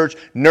children's church,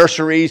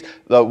 nurseries,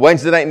 the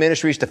Wednesday night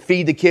ministries, to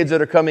feed the kids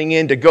that are coming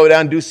in, to go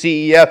down and do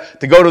CEF,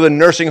 to go to the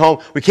nursing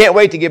home. We can't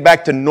wait to get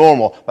back to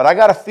normal. But I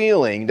got a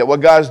feeling that what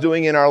God's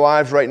doing in our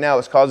lives right now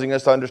is causing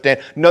us to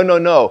understand,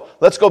 no.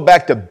 Let's go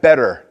back to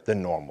better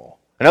than normal.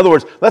 In other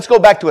words, let's go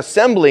back to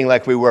assembling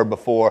like we were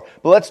before,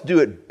 but let's do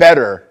it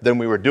better than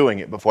we were doing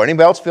it before.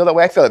 Anybody else feel that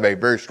way? I feel that very,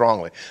 very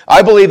strongly.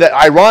 I believe that,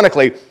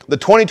 ironically, the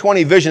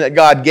 2020 vision that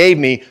God gave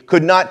me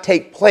could not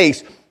take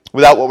place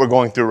without what we're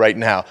going through right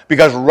now.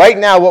 Because right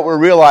now what we're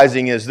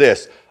realizing is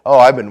this: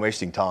 I've been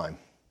wasting time.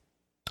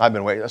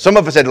 Some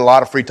of us had a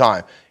lot of free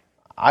time.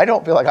 I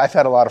don't feel like I've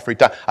had a lot of free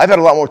time. I've had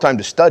a lot more time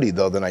to study,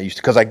 though, than I used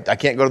to, because I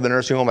can't go to the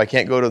nursing home. I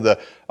can't go to the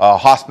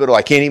hospital.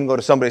 I can't even go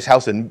to somebody's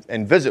house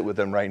and visit with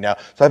them right now.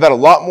 So I've had a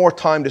lot more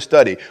time to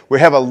study. We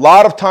have a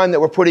lot of time that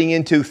we're putting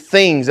into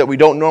things that we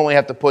don't normally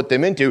have to put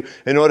them into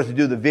in order to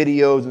do the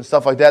videos and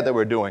stuff like that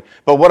we're doing.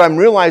 But what I'm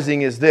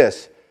realizing is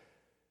this.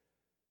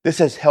 This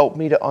has helped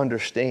me to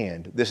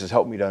understand. This has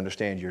helped me to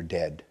understand you're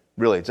dead.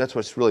 Really, that's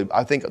what's really,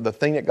 I think the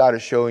thing that God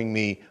is showing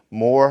me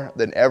more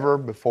than ever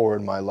before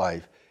in my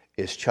life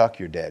is, Chuck,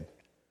 you're dead.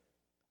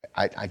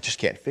 I just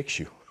can't fix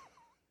you.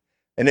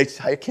 And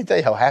I can't tell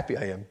you how happy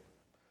I am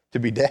to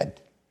be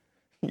dead.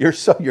 You're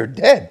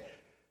dead.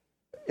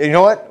 And you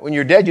know what? When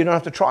you're dead, you don't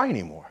have to try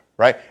anymore,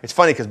 right? It's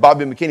funny because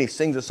Bobby McKinney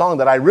sings a song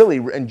that I really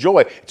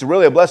enjoy. It's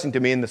really a blessing to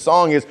me. And the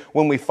song is,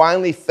 when we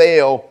finally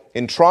fail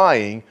in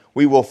trying,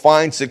 we will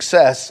find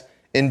success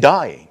in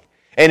dying.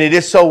 And it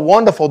is so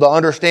wonderful to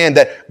understand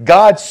that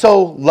God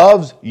so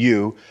loves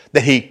you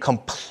that He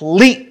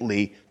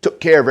completely took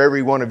care of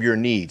every one of your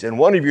needs. And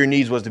one of your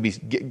needs was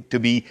to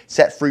be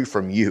set free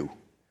from you.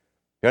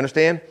 You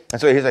understand?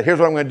 And so He said, here's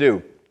what I'm going to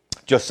do.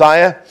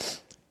 Josiah,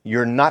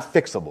 you're not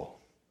fixable.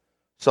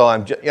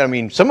 So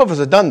some of us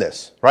have done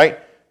this, right?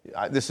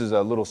 This is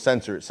a little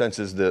sensor. It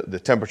senses the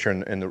temperature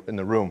in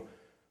the room.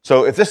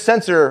 So if this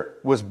sensor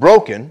was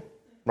broken,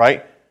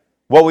 right,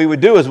 what we would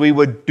do is we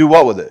would do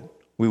what with it?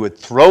 We would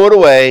throw it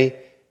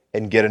away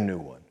and get a new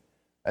one.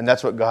 And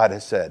that's what God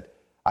has said.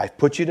 I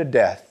put you to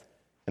death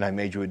and I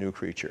made you a new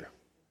creature.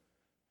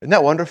 Isn't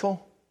that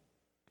wonderful?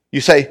 You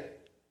say,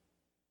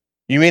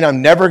 you mean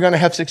I'm never going to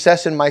have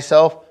success in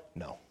myself?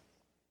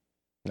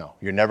 No,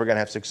 you're never going to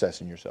have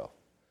success in yourself.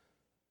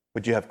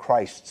 But you have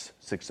Christ's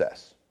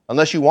success.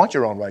 Unless you want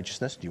your own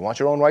righteousness. Do you want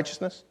your own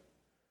righteousness?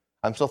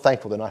 I'm so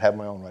thankful to not have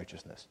my own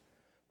righteousness.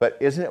 But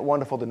isn't it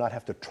wonderful to not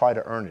have to try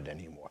to earn it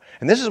anymore?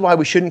 And this is why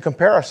we shouldn't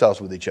compare ourselves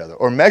with each other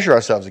or measure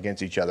ourselves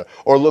against each other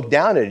or look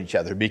down at each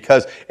other,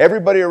 because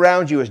everybody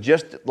around you is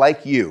just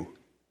like you.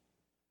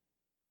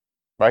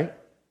 Right?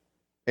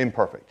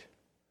 Imperfect.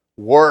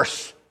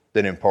 Worse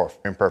than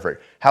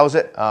imperfect. How is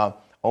it?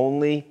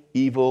 Only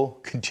evil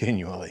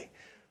continually.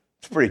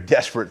 It's a pretty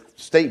desperate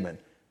statement.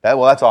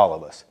 That's all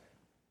of us.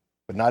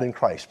 But not in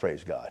Christ,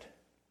 praise God.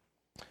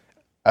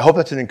 I hope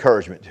that's an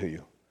encouragement to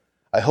you.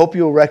 I hope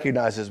you'll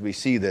recognize as we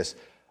see this,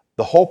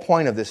 the whole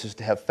point of this is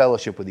to have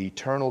fellowship with the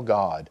eternal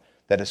God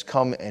that has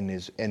come and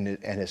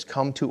has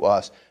come to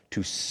us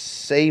to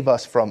save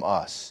us from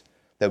us,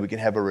 that we can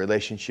have a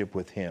relationship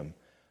with Him.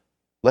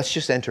 Let's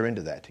just enter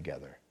into that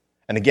together.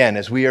 And again,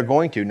 as we are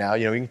going to now,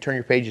 you can turn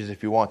your pages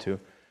if you want to.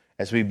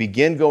 As we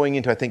begin going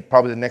into, I think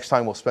probably the next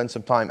time we'll spend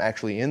some time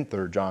actually in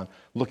 3 John,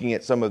 looking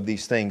at some of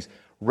these things.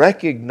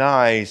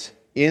 Recognize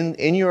in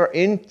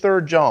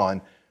 3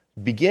 John,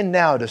 begin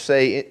now to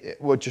say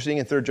what you're seeing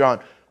in 3 John,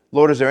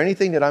 Lord, is there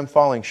anything that I'm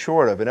falling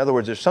short of? In other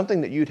words, there's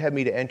something that you'd have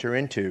me to enter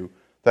into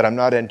that I'm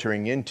not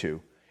entering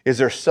into. Is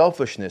there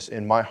selfishness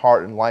in my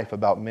heart and life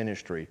about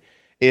ministry?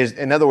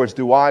 In other words,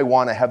 do I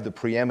want to have the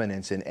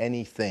preeminence in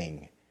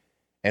anything?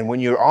 And when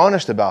you're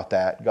honest about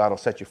that, God will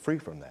set you free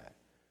from that.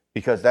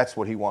 Because that's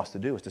what He wants to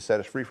do, is to set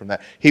us free from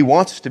that. He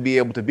wants us to be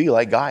able to be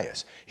like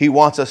Gaius. He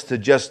wants us to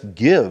just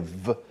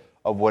give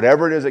of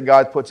whatever it is that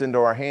God puts into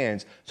our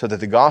hands so that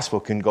the gospel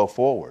can go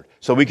forward.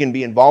 So we can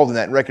be involved in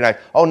that and recognize,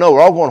 oh no,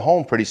 we're all going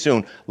home pretty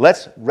soon.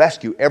 Let's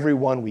rescue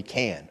everyone we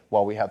can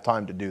while we have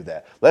time to do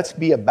that. Let's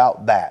be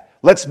about that.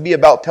 Let's be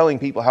about telling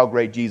people how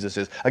great Jesus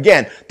is.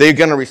 Again, they're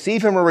going to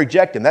receive him or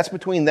reject him. That's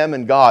between them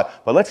and God.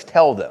 But let's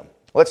tell them.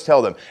 Let's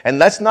tell them. And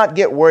let's not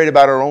get worried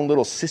about our own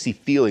little sissy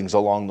feelings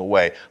along the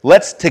way.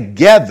 Let's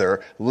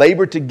together,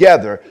 labor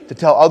together to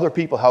tell other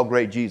people how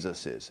great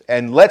Jesus is.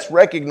 And let's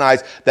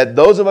recognize that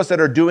those of us that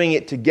are doing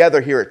it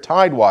together here at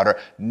Tidewater,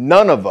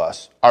 none of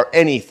us are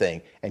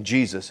anything, and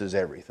Jesus is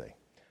everything.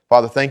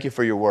 Father, thank you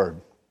for your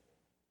word.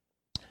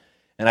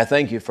 And I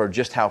thank you for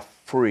just how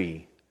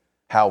free,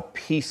 how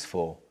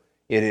peaceful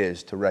it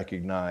is to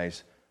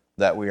recognize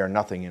that we are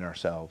nothing in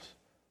ourselves,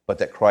 but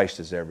that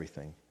Christ is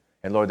everything.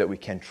 And Lord, that we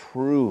can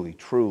truly,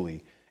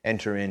 truly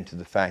enter into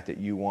the fact that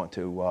you want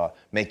to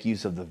make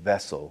use of the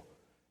vessel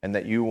and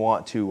that you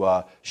want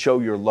to show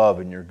your love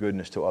and your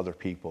goodness to other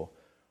people.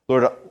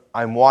 Lord,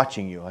 I'm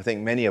watching you. I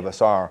think many of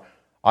us are.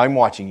 I'm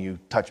watching you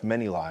touch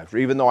many lives.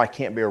 Even though I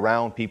can't be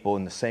around people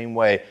in the same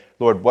way,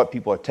 Lord, what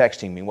people are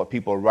texting me, what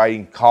people are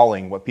writing,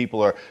 calling, what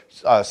people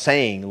are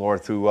saying,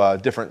 Lord, through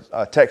different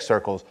text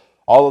circles,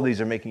 all of these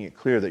are making it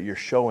clear that you're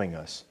showing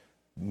us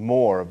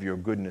more of your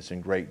goodness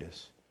and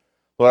greatness.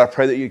 Lord, I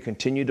pray that you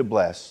continue to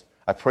bless.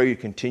 I pray you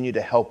continue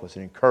to help us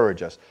and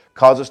encourage us.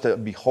 Cause us to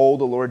behold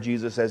the Lord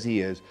Jesus as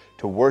he is,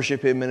 to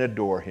worship him and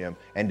adore him,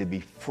 and to be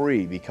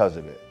free because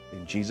of it.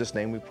 In Jesus'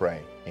 name we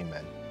pray.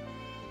 Amen.